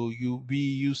 so we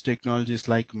use technologies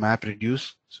like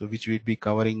MapReduce, so which we'll be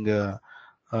covering here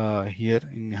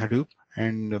in Hadoop,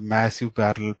 and massive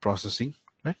parallel processing,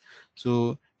 right?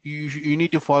 So you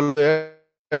need to follow a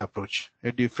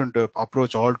different approach,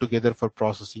 approach altogether for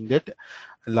processing that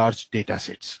large data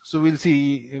sets. So we'll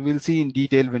see in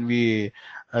detail when we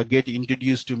get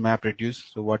introduced to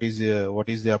MapReduce. So what is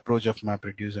the approach of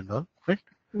MapReduce and all, right?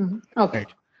 Okay.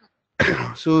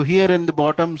 Right. So here in the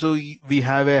bottom, so we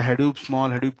have a small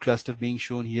Hadoop cluster being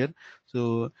shown here.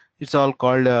 So it's all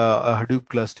called a Hadoop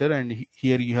cluster, and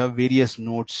here you have various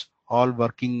nodes all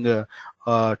working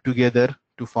together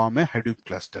to form a Hadoop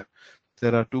cluster.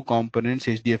 There are two components,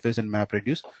 HDFS and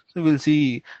MapReduce. So we'll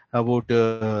see about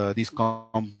these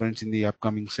components in the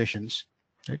upcoming sessions.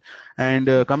 Right?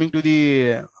 And coming to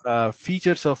the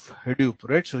features of Hadoop,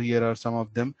 right? So here are some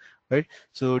of them, right?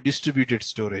 So distributed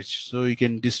storage. So you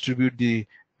can distribute the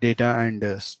data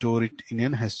and store it in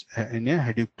in a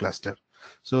Hadoop cluster.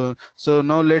 So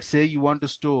now let's say you want to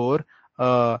store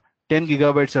 10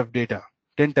 gigabytes of data,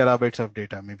 10 terabytes of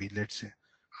data, maybe, let's say.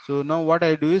 So now what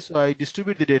I do is I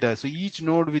distribute the data. So each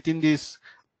node within this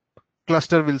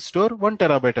cluster will store 1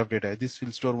 terabyte of data. This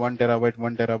will store 1 terabyte,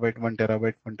 1 terabyte, 1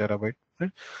 terabyte, 1 terabyte.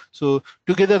 Right? So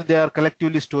together they are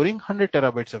collectively storing 100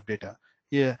 terabytes of data.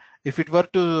 Yeah, if it were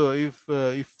to,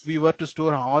 if we were to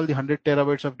store all the 100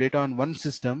 terabytes of data on one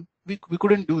system, we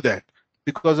couldn't do that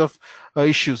because of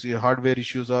issues, hardware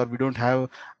issues, or we don't have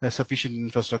sufficient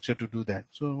infrastructure to do that.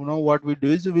 So now what we do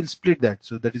is we'll split that.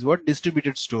 So that is what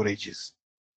distributed storage is.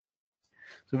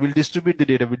 So we'll distribute the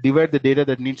data. We'll divide the data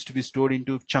that needs to be stored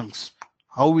into chunks.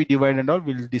 How we divide and all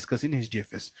we'll discuss in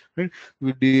HDFS. Right?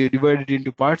 We divide it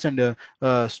into parts and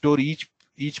store each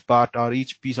part or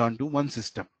each piece onto one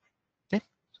system. Okay,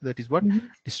 so that is what Mhm.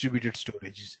 distributed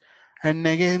storage is. And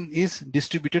again is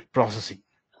distributed processing.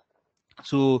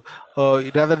 So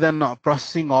rather than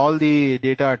processing all the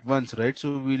data at once, right?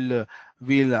 So we'll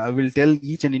tell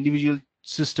each and individual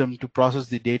system to process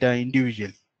the data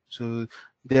individually. So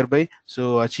thereby,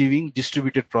 so achieving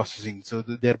distributed processing. So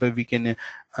thereby we can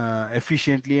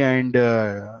efficiently and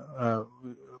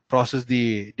process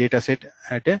the data set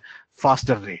at a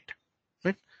faster rate,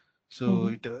 right? So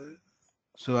Mhm.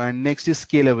 so and next is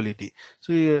scalability.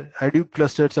 So Hadoop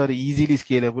clusters are easily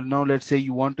scalable. Now let's say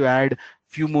you want to add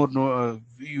few more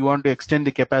you want to extend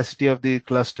the capacity of the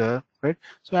cluster, right?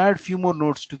 So add few more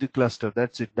nodes to the cluster.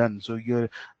 That's it, done. So your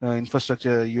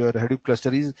infrastructure, your Hadoop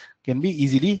cluster is can be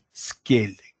easily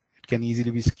scaled. It can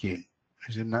easily be scaled.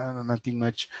 So nothing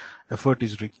much effort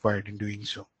is required in doing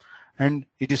so, and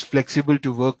it is flexible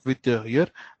to work with your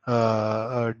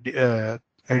Hadoop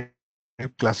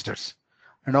clusters.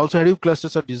 And also Hadoop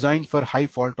clusters are designed for high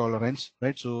fault tolerance,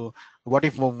 right? So what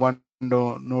if one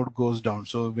node goes down?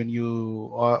 So when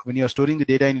you are storing the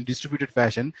data in a distributed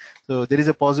fashion, so there is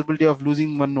a possibility of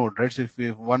losing one node, right? So if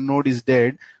one node is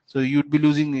dead, so you'd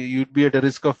be at a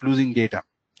risk of losing data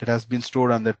that has been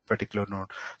stored on that particular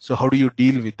node. So how do you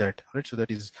deal with that, right? So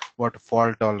that is what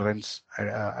fault tolerance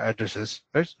addresses,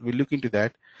 right? So we'll look into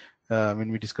that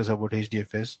when we discuss about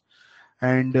HDFS.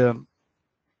 And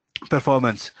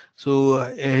performance. So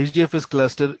HDFS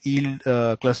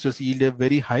clusters yield a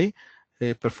very high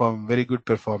very good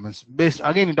performance. Based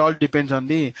again, it all depends on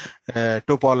the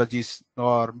topologies,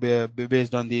 or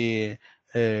based on the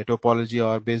topology,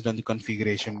 or based on the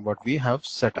configuration what we have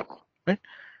set up, right?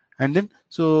 And then,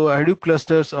 so Hadoop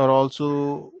clusters are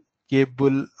also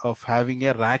capable of having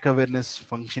a rack awareness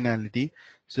functionality.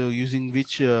 So using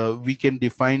which we can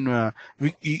define,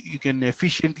 you can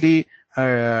efficiently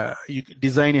you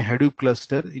design a Hadoop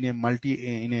cluster in a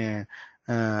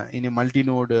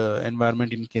multi-node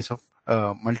environment in case of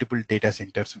multiple data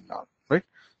centers and all, right?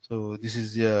 So this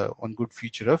is one good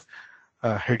feature of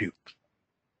Hadoop,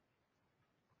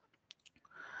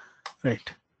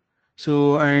 right?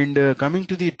 So, and coming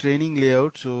to the training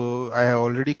layout, so I have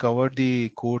already covered the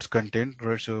course content,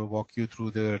 right? So walk you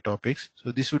through the topics.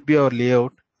 So this would be our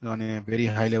layout on a very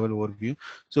high level overview.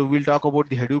 So we'll talk about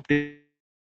the Hadoop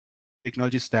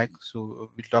technology stack.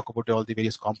 So we'll talk about all the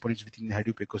various components within the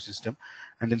Hadoop ecosystem,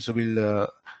 and then so we'll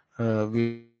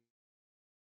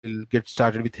get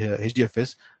started with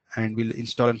HDFS, and we'll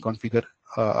install and configure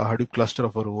a Hadoop cluster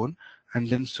of our own. And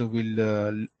then so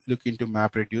we'll look into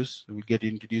MapReduce. We'll get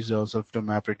introduce ourselves to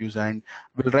MapReduce, and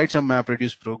we'll write some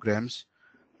MapReduce programs.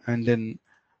 And then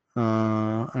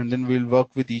we'll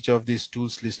work with each of these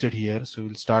tools listed here. So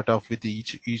we'll start off with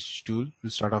each tool.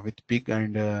 We'll start off with pig,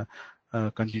 and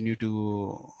continue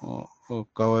to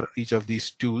cover each of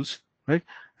these tools, right?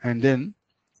 And then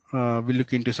we'll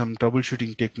look into some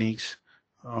troubleshooting techniques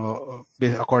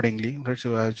accordingly, right?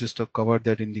 So I just covered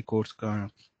that in the course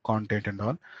content and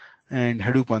all. And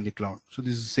Hadoop on the cloud. So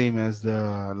this is the same as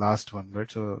the last one, right?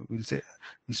 So we'll say,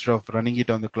 instead of running it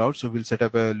on the cloud, so we'll set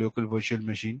up a local virtual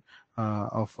machine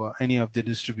of any of the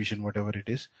distribution, whatever it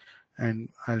is, and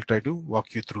I'll try to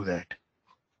walk you through that.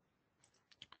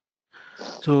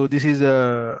 So this is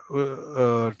a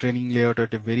training layout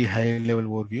at a very high level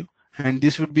overview, and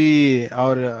this would be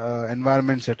our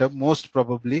environment setup most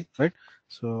probably, right?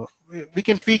 So we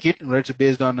can tweak it, right? So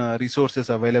based on resources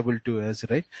available to us,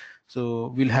 right?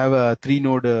 So we'll have a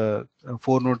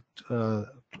 4 node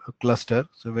cluster,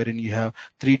 so wherein you have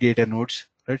 3 data nodes,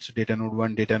 right? So data node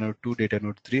 1, data node 2, data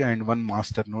node 3, and one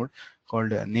master node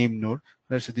called name node,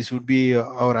 right? So this would be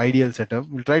our ideal setup.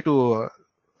 We'll try to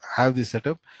have this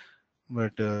setup,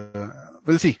 but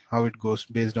we'll see how it goes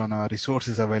based on our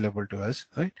resources available to us,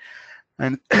 right?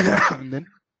 And and then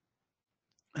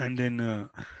and then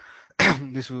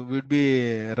this would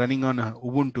be running on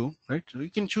Ubuntu, right? So you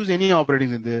can choose any operating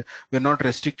system. We are not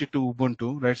restricted to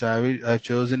Ubuntu, right? So I've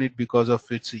chosen it because of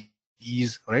its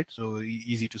ease, right? So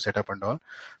easy to set up and all.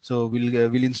 So we'll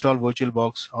install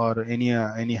VirtualBox or any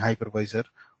hypervisor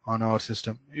on our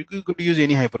system. You could use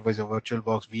any hypervisor,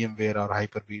 VirtualBox, VMware, or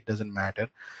Hyper-V, doesn't matter,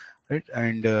 right?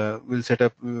 And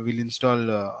we'll install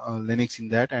Linux in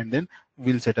that, and then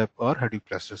we'll set up our Hadoop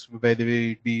clusters. By the way,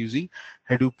 we'd be using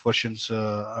Hadoop versions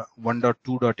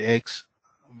 1.2.x,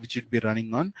 which would be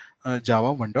running on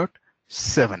Java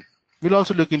 1.7. We'll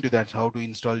also look into that, how to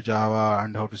install Java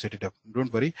and how to set it up.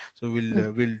 Don't worry. So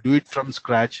we'll do it from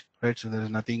scratch, right? So there's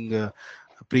nothing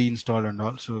pre-installed and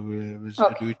all. So we'll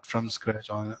do Okay. it from scratch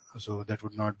on. So that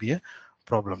would not be a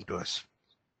problem to us.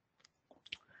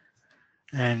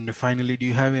 And finally, do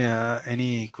you have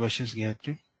any questions,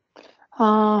 Gayatri?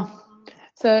 Uh,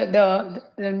 so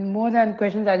the more than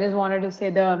questions, I just wanted to say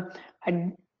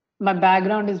I, my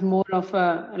background is more of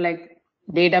a like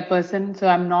data person, so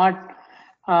I'm not.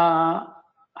 Uh,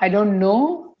 I don't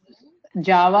know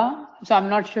Java, so I'm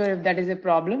not sure if that is a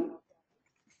problem.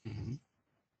 Mhm.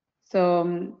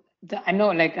 So I know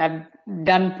like I've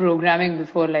done programming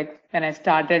before, like when I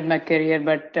started my career,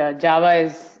 but Java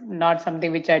is not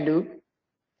something which I do.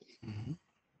 Mhm.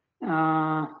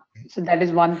 Uh, so that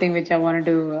is one thing which I wanted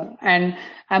to, and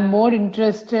I'm more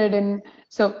interested in,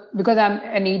 so because I'm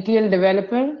an ETL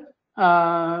developer,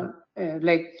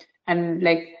 like, and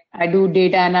like I do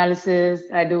data analysis,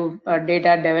 I do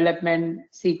data development,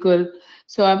 SQL.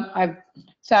 So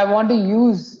so I want to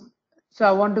use, so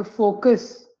I want to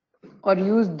focus or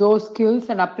use those skills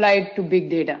and apply it to big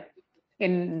data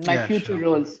in my Yeah, sure. future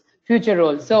roles.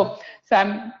 Mhm. So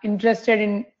I'm interested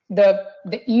in the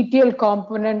ETL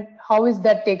component. How is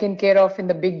that taken care of in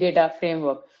the big data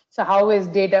framework? So how is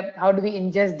data? How do we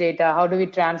ingest data? How do we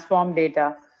transform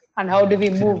data? And how do we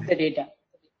move Correct. the data?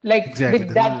 Like Exactly.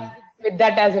 with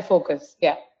that as a focus.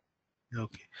 Yeah.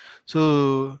 Okay.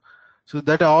 So, so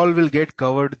that all will get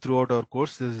covered throughout our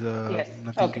course. There's Yes.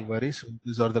 nothing to Okay. worry. So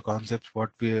these are the concepts what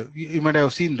you might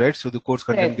have seen, right? So the course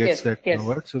content Yes. gets Yes. that Yes.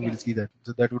 covered. So Yeah. we'll see that.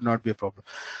 So that would not be a problem.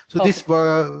 So Okay.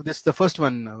 this is the first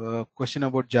one question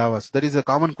about Java. So that is a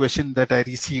common question that I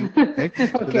receive, right?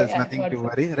 So Okay. there's I nothing thought to so.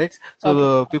 worry, right? Okay.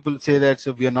 So people say that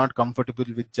so we are not comfortable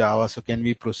with Java. So can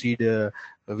we proceed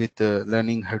with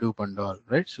learning Hadoop and all,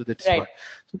 right? So that's Right. what.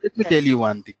 So let me Right. tell you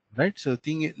one thing, right? So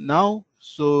thing now,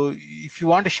 so if you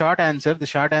want a short answer, the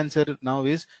short answer now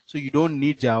is so you don't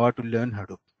need Java to learn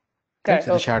Hadoop, right? Correct.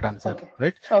 So the Okay. short answer, Okay.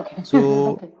 right? Okay.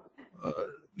 So Okay. uh,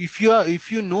 if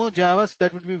you know Java, so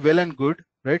that would be well and good,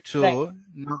 right? Right. So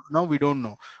now we don't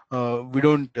know, we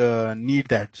don't need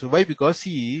that. So why? Because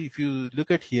see, if you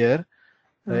look at here,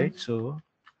 right? Mm. So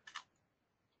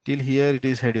till here it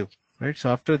is Hadoop, right? So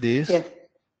after this, Yes.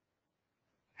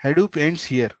 Hadoop ends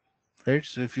here, right?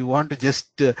 So if you want to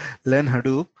just learn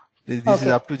Hadoop, this is Okay.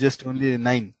 up to just only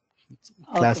 9,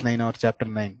 class Okay. 9 or chapter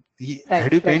 9.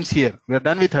 Right. Hadoop Right. ends here. We are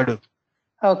done with Hadoop,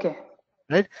 Okay.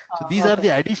 right? So these are Okay. the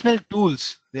additional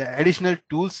tools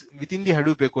within the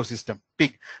Hadoop ecosystem.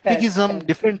 Pig is Correct. some Correct.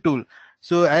 different tool.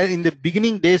 So in the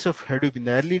beginning days of Hadoop, in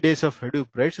the early days of Hadoop,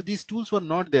 right? So these tools were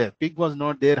not there. Pig was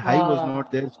not there. Hive was not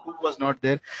Uh, there. Scoop was not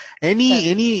there.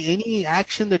 Any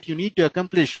action that you need to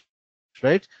accomplish, right? So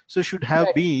should have been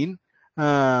right.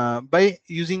 by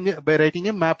writing a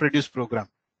MapReduce program,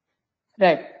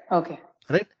 Right. Okay.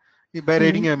 right? By writing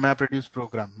a Mm-hmm. MapReduce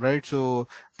program, right? So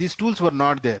these tools were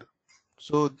not there.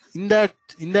 So in that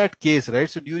case, right?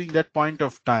 So during that point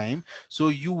of time, so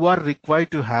you are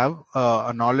required to have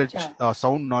a knowledge, Sure.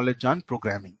 sound knowledge on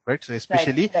programming, right? So Right.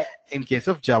 especially Right. in case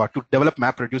of Java, to develop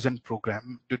MapReduce and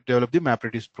program to develop the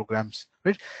MapReduce programs,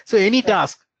 right? So any Right.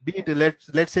 task, be it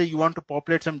let's say you want to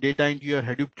populate some data into your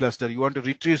Hadoop cluster, you want to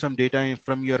retrieve some data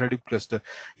from your Hadoop cluster,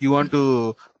 you want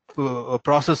to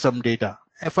process some data.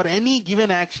 For any given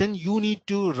action, you need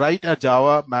to write a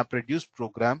Java MapReduce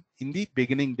program in the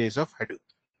beginning days of Hadoop.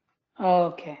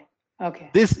 Okay.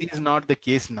 Okay. This is not the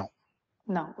case now,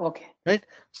 No. Okay. right?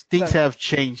 Things Got it. have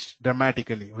changed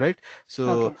dramatically, right?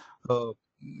 So Okay.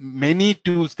 many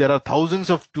tools, there are thousands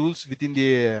of tools within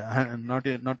the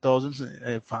not thousands,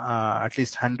 at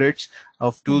least hundreds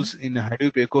of tools Mm-hmm. in a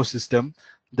Hadoop ecosystem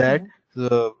that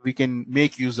Mm-hmm. we can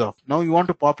make use of. Now you want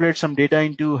to populate some data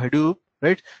into Hadoop,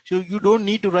 right? So you don't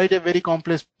need to write a very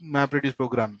complex MapReduce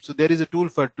program. So there is a tool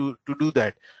to do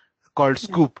that. called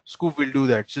Scoop. Scoop will do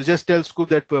that. So just tell Scoop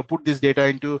that put this data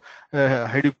into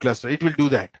Hadoop cluster. It will do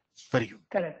that for you.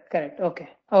 Correct.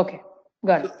 Okay.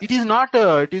 Got So it. it is not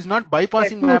Yeah,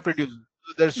 bypassing two. MapReduce.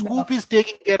 So the No. Scoop is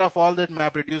taking care of all that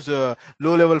MapReduce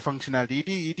low level functionality.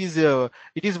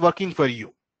 It is working for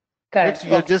you. Right? So Correct.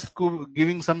 you are Okay. just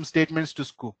giving some statements to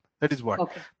Scoop. That is what.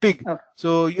 Okay. Pig. Okay.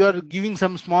 So you are giving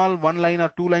some small one line or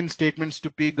two line statements to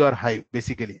Pig or Hive,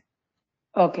 basically.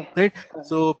 Okay. Right?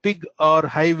 So Pig or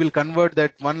Hive will convert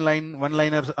that one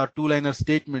liner or two liner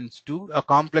statements to a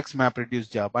complex MapReduce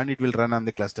job, and it will run on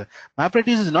the cluster.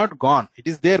 MapReduce is not gone. It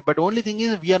is there, but only thing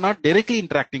is we are not directly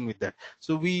interacting with that.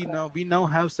 So we now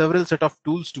have several set of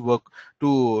tools to work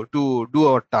to do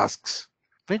our tasks.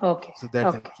 Right? Okay. So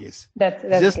that's the Okay. case.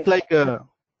 It's That's just good. like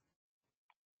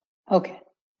Okay.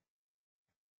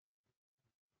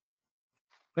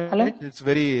 right? Hello? It's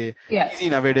very easy Yes.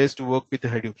 nowadays to work with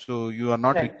Hadoop. So you are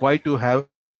not Right. required to have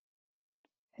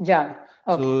Java.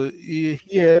 Okay. so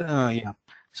here yeah.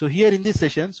 So here in this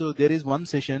session, so there is one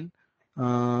session,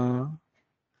 uh,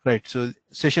 right? So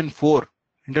session 4,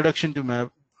 introduction to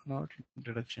map, not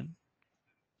introduction.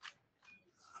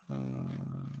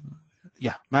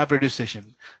 Yeah, MapReduce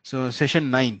session. So session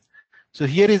 9. So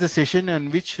here is a session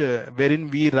in which wherein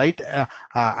we write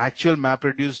actual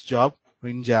MapReduce job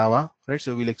in Java, right?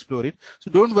 So we'll explore it.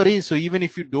 So don't worry. So even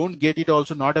if you don't get it,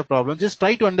 also not a problem. Just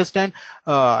try to understand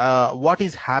what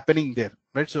is happening there,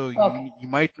 right? So Okay. you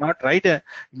might not write a,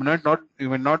 you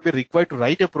might not be required to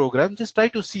write a program. Just try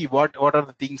to see what are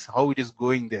the things, how it is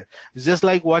going there. It's just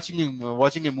like watching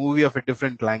a movie of a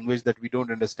different language that we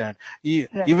don't understand.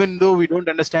 Right. Even though we don't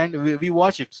understand, we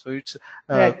watch it. So it's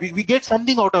Right. we get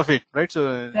something out of it, right?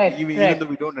 So even though Right.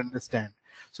 we don't understand,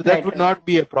 so that would Right. not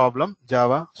be a problem.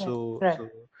 Java, Right. so Right.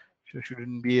 so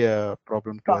shouldn't be a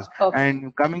problem to us. Okay.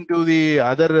 And coming to the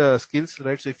other skills,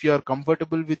 right? So if you are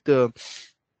comfortable with the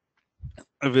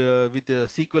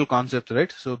SQL concept,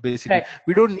 right? So basically, Right.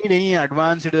 we don't need any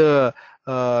advanced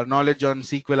knowledge on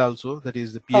SQL also. That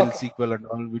is the PL Okay. SQL and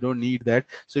all. We don't need that.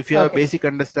 So if you have Okay. basic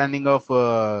understanding of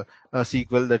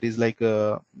SQL, that is like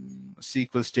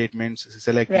SQL statements,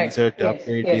 select, Right. insert, Yes.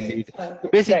 update, Yes. delete, the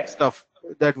basic Right. stuff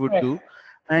that would Right. do.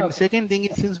 And Okay. second thing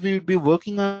is, since we would be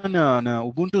working on a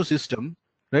Ubuntu system,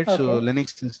 right? So Okay. Linux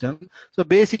system. So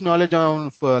basic knowledge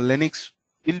of Linux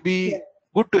will Yeah. be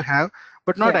good to have,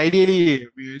 but not Yeah. ideally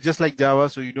just like Java.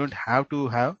 So you don't have to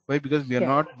have. Why? Because Yeah. we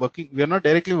are not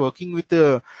directly working with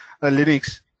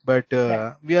Linux, but Right.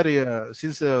 we are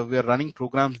since we are running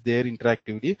programs there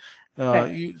interactively.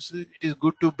 Right. So it is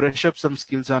good to brush up some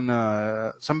skills on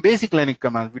some basic Linux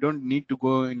commands. We don't need to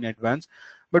go in advance,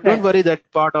 but don't Right. worry that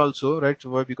part also, right? So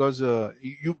why? Because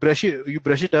you brush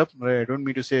it up, right? I don't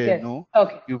mean to say Yes. no.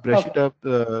 Okay. You brush it Okay. up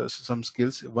some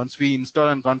skills. Once we install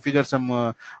and configure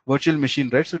some virtual machine,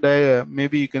 right? So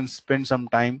maybe you can spend some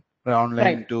time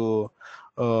online Right. to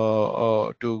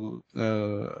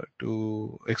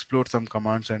explore some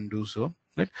commands and do so.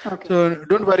 Right. Okay. So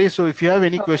don't worry. So if you have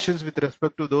any Okay. questions with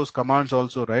respect to those commands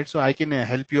also, right? So I can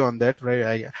help you on that,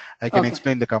 right? I can Okay.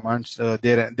 explain the commands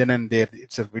then and there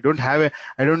itself. We don't have a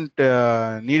I don't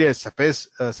need a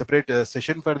separate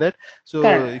session for that. So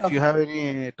Correct. if you Okay. have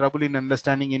any trouble in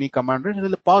understanding any command, right,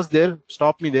 we'll pause there,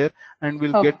 stop me there, and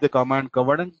we'll Okay. get the command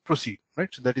covered and proceed. Right.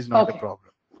 So that is not a Okay.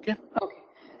 problem. Okay. Okay.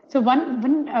 So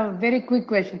one very quick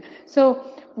question. So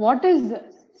what is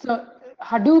so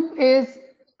Hadoop is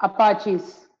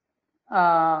Apache's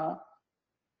uh,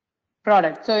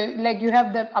 product. So like you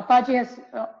have the Apache has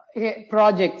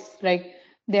projects, like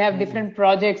they have Mm, different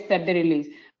projects that they release.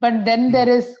 But then mm, there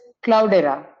is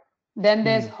Cloudera, then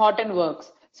there's mm,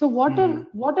 Hortonworks. So mm,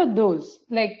 what are those?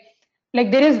 Like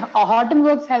there is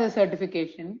Hortonworks has a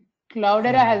certification,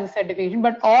 Cloudera mm. has a certification,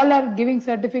 but all are giving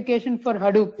certification for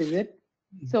Hadoop, is it?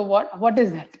 So what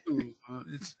is that?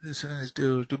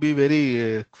 To be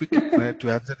very quick, right, to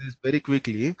answer this very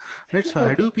quickly, right? So Okay.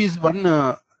 Hadoop is one.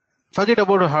 Forget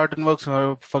about Hortonworks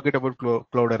or forget about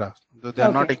Cloudera. They are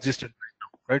not Okay. existent right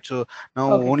now, right? So now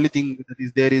Okay. only thing that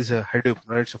is there is Hadoop,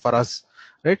 right? So for us,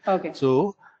 right? Okay.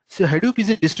 So Hadoop is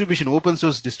a distribution, open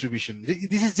source distribution.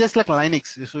 This is just like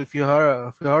Linux. So if you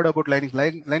heard about Linux,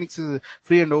 Linux is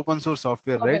free and open source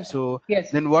software, right? Open source. So Yes.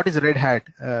 then what is Red Hat?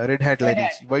 Red Hat Red Hat.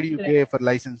 Linux. Why do you Red pay Hat. for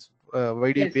license?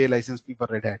 Why do you Yes. pay license fee for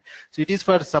Red Hat? So it is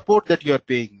for support that you are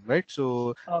paying, right?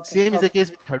 So Okay. same is the Okay. case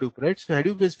with Hadoop, right? So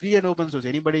Hadoop is free and open source.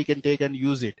 Anybody can take and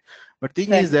use it. But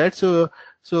thing is Right. that so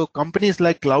companies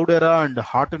like Cloudera and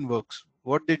Hortonworks,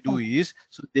 what they do Okay. is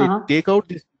so they Uh-huh. take out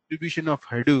this distribution of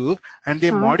Hadoop and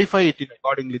they Uh-huh. modify it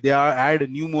accordingly. They add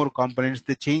new more components.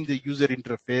 They change the user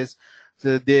interface.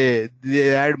 So they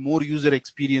add more user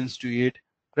experience to it,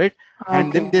 right?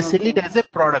 And then Okay. they sell it Okay. as a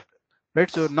product. right?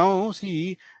 So now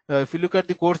see, if you look at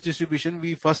the course distribution,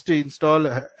 we first install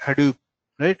Hadoop,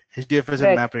 right? HDFS and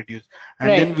Right. MapReduce,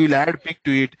 and then Right. we'll add pick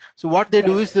to it. So what they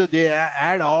do Right. is they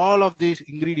add all these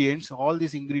ingredients,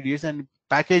 and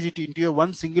package it into a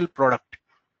one single product.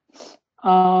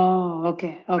 Oh,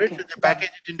 okay. Right? Okay. So they Got package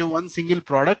it. it into one single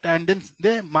product, and then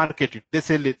they market it. They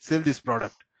sell this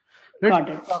product. Right? Got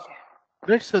it. Okay.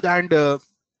 Right. So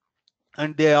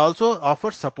and they also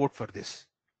offer support for this.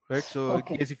 Right. So in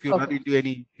Okay. case if you run Okay. into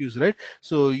any issues, right?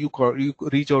 So you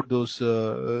reach out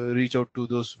to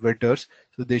those vendors.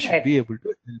 So they should Right. be able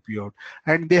to help you out,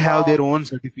 and they have their Wow. own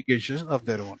certifications of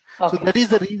their own. So Okay. that is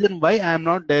the reason why I am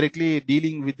not directly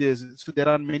dealing with this. So there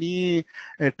are many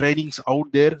trainings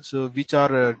out there, so which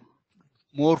are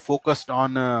more focused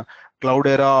on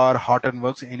Cloudera or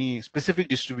Hortonworks, any specific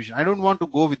distribution. I don't want to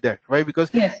go with that. Why? Because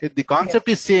Yes. the Yes. concept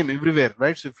is same everywhere,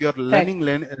 right? So if you're Right. learning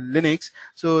Linux,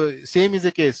 so same is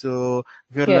the case. So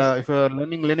Yes. if you're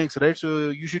learning Linux, right? So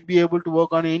you should be able to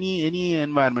work on any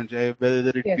environment,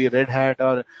 whether it Yes. be Red Hat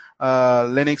or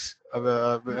Linux,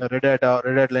 Red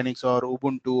Hat Linux or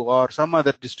Ubuntu or some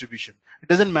other distribution. It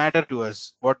doesn't matter to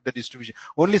us what the distribution.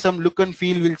 Only some look and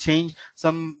feel will change.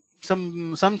 Some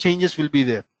changes will be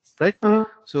there, right? Uh,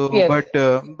 So yes.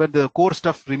 but the core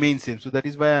stuff remains same. So that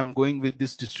is why I'm going with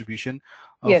this distribution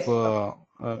of Yes.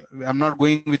 I'm not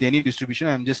going with any distribution.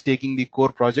 I'm just taking the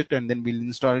core project and then we'll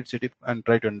install it, set it, and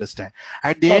try to understand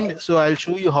at the end. Okay. So I'll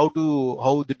show you how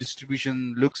the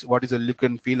distribution looks, what is the look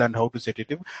and feel, and how to set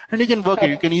it up, and you can work it.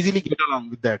 You Okay. can easily get along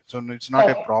with that, so it's not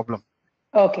a Okay. problem.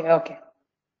 Okay. Okay.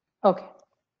 Okay.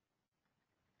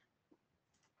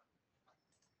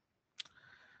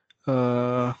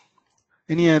 uh,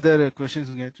 any other questions,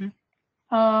 Gayatri?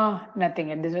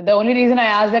 Nothing at this. The only reason I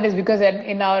asked that is because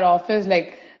in our office,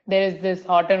 like there is this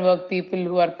hot and work people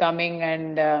who are coming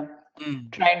and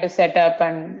Mm. trying to set up,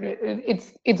 and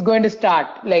it's going to start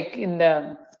like in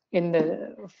the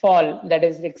fall. That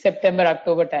is like September,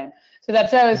 October time. So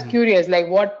that's why I was Mhm. curious, like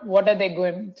what are they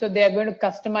going? So they are going to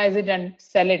customize it and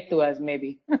sell it to us,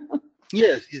 maybe.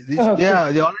 Yes, Okay.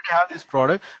 they already have this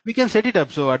product. We can set it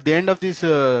up. So at the end of this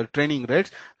training, right?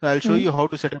 So I'll show Mm. you how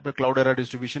to set up a Cloudera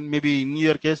distribution. Maybe in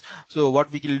your case, so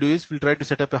what we will do is we'll try to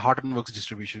set up a Hortonworks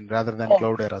distribution rather than Okay.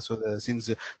 Cloudera. So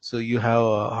since so you have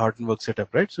a Hortonworks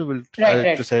setup, right? So we'll Right. try to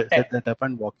Right. Right. set that up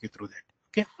and walk you through that.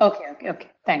 Okay. Okay. Okay. Okay.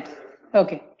 Thanks.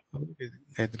 Okay. Okay.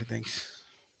 Gayatri, thanks.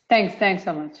 Thanks. Thanks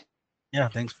so much. Yeah,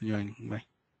 thanks for joining. Bye.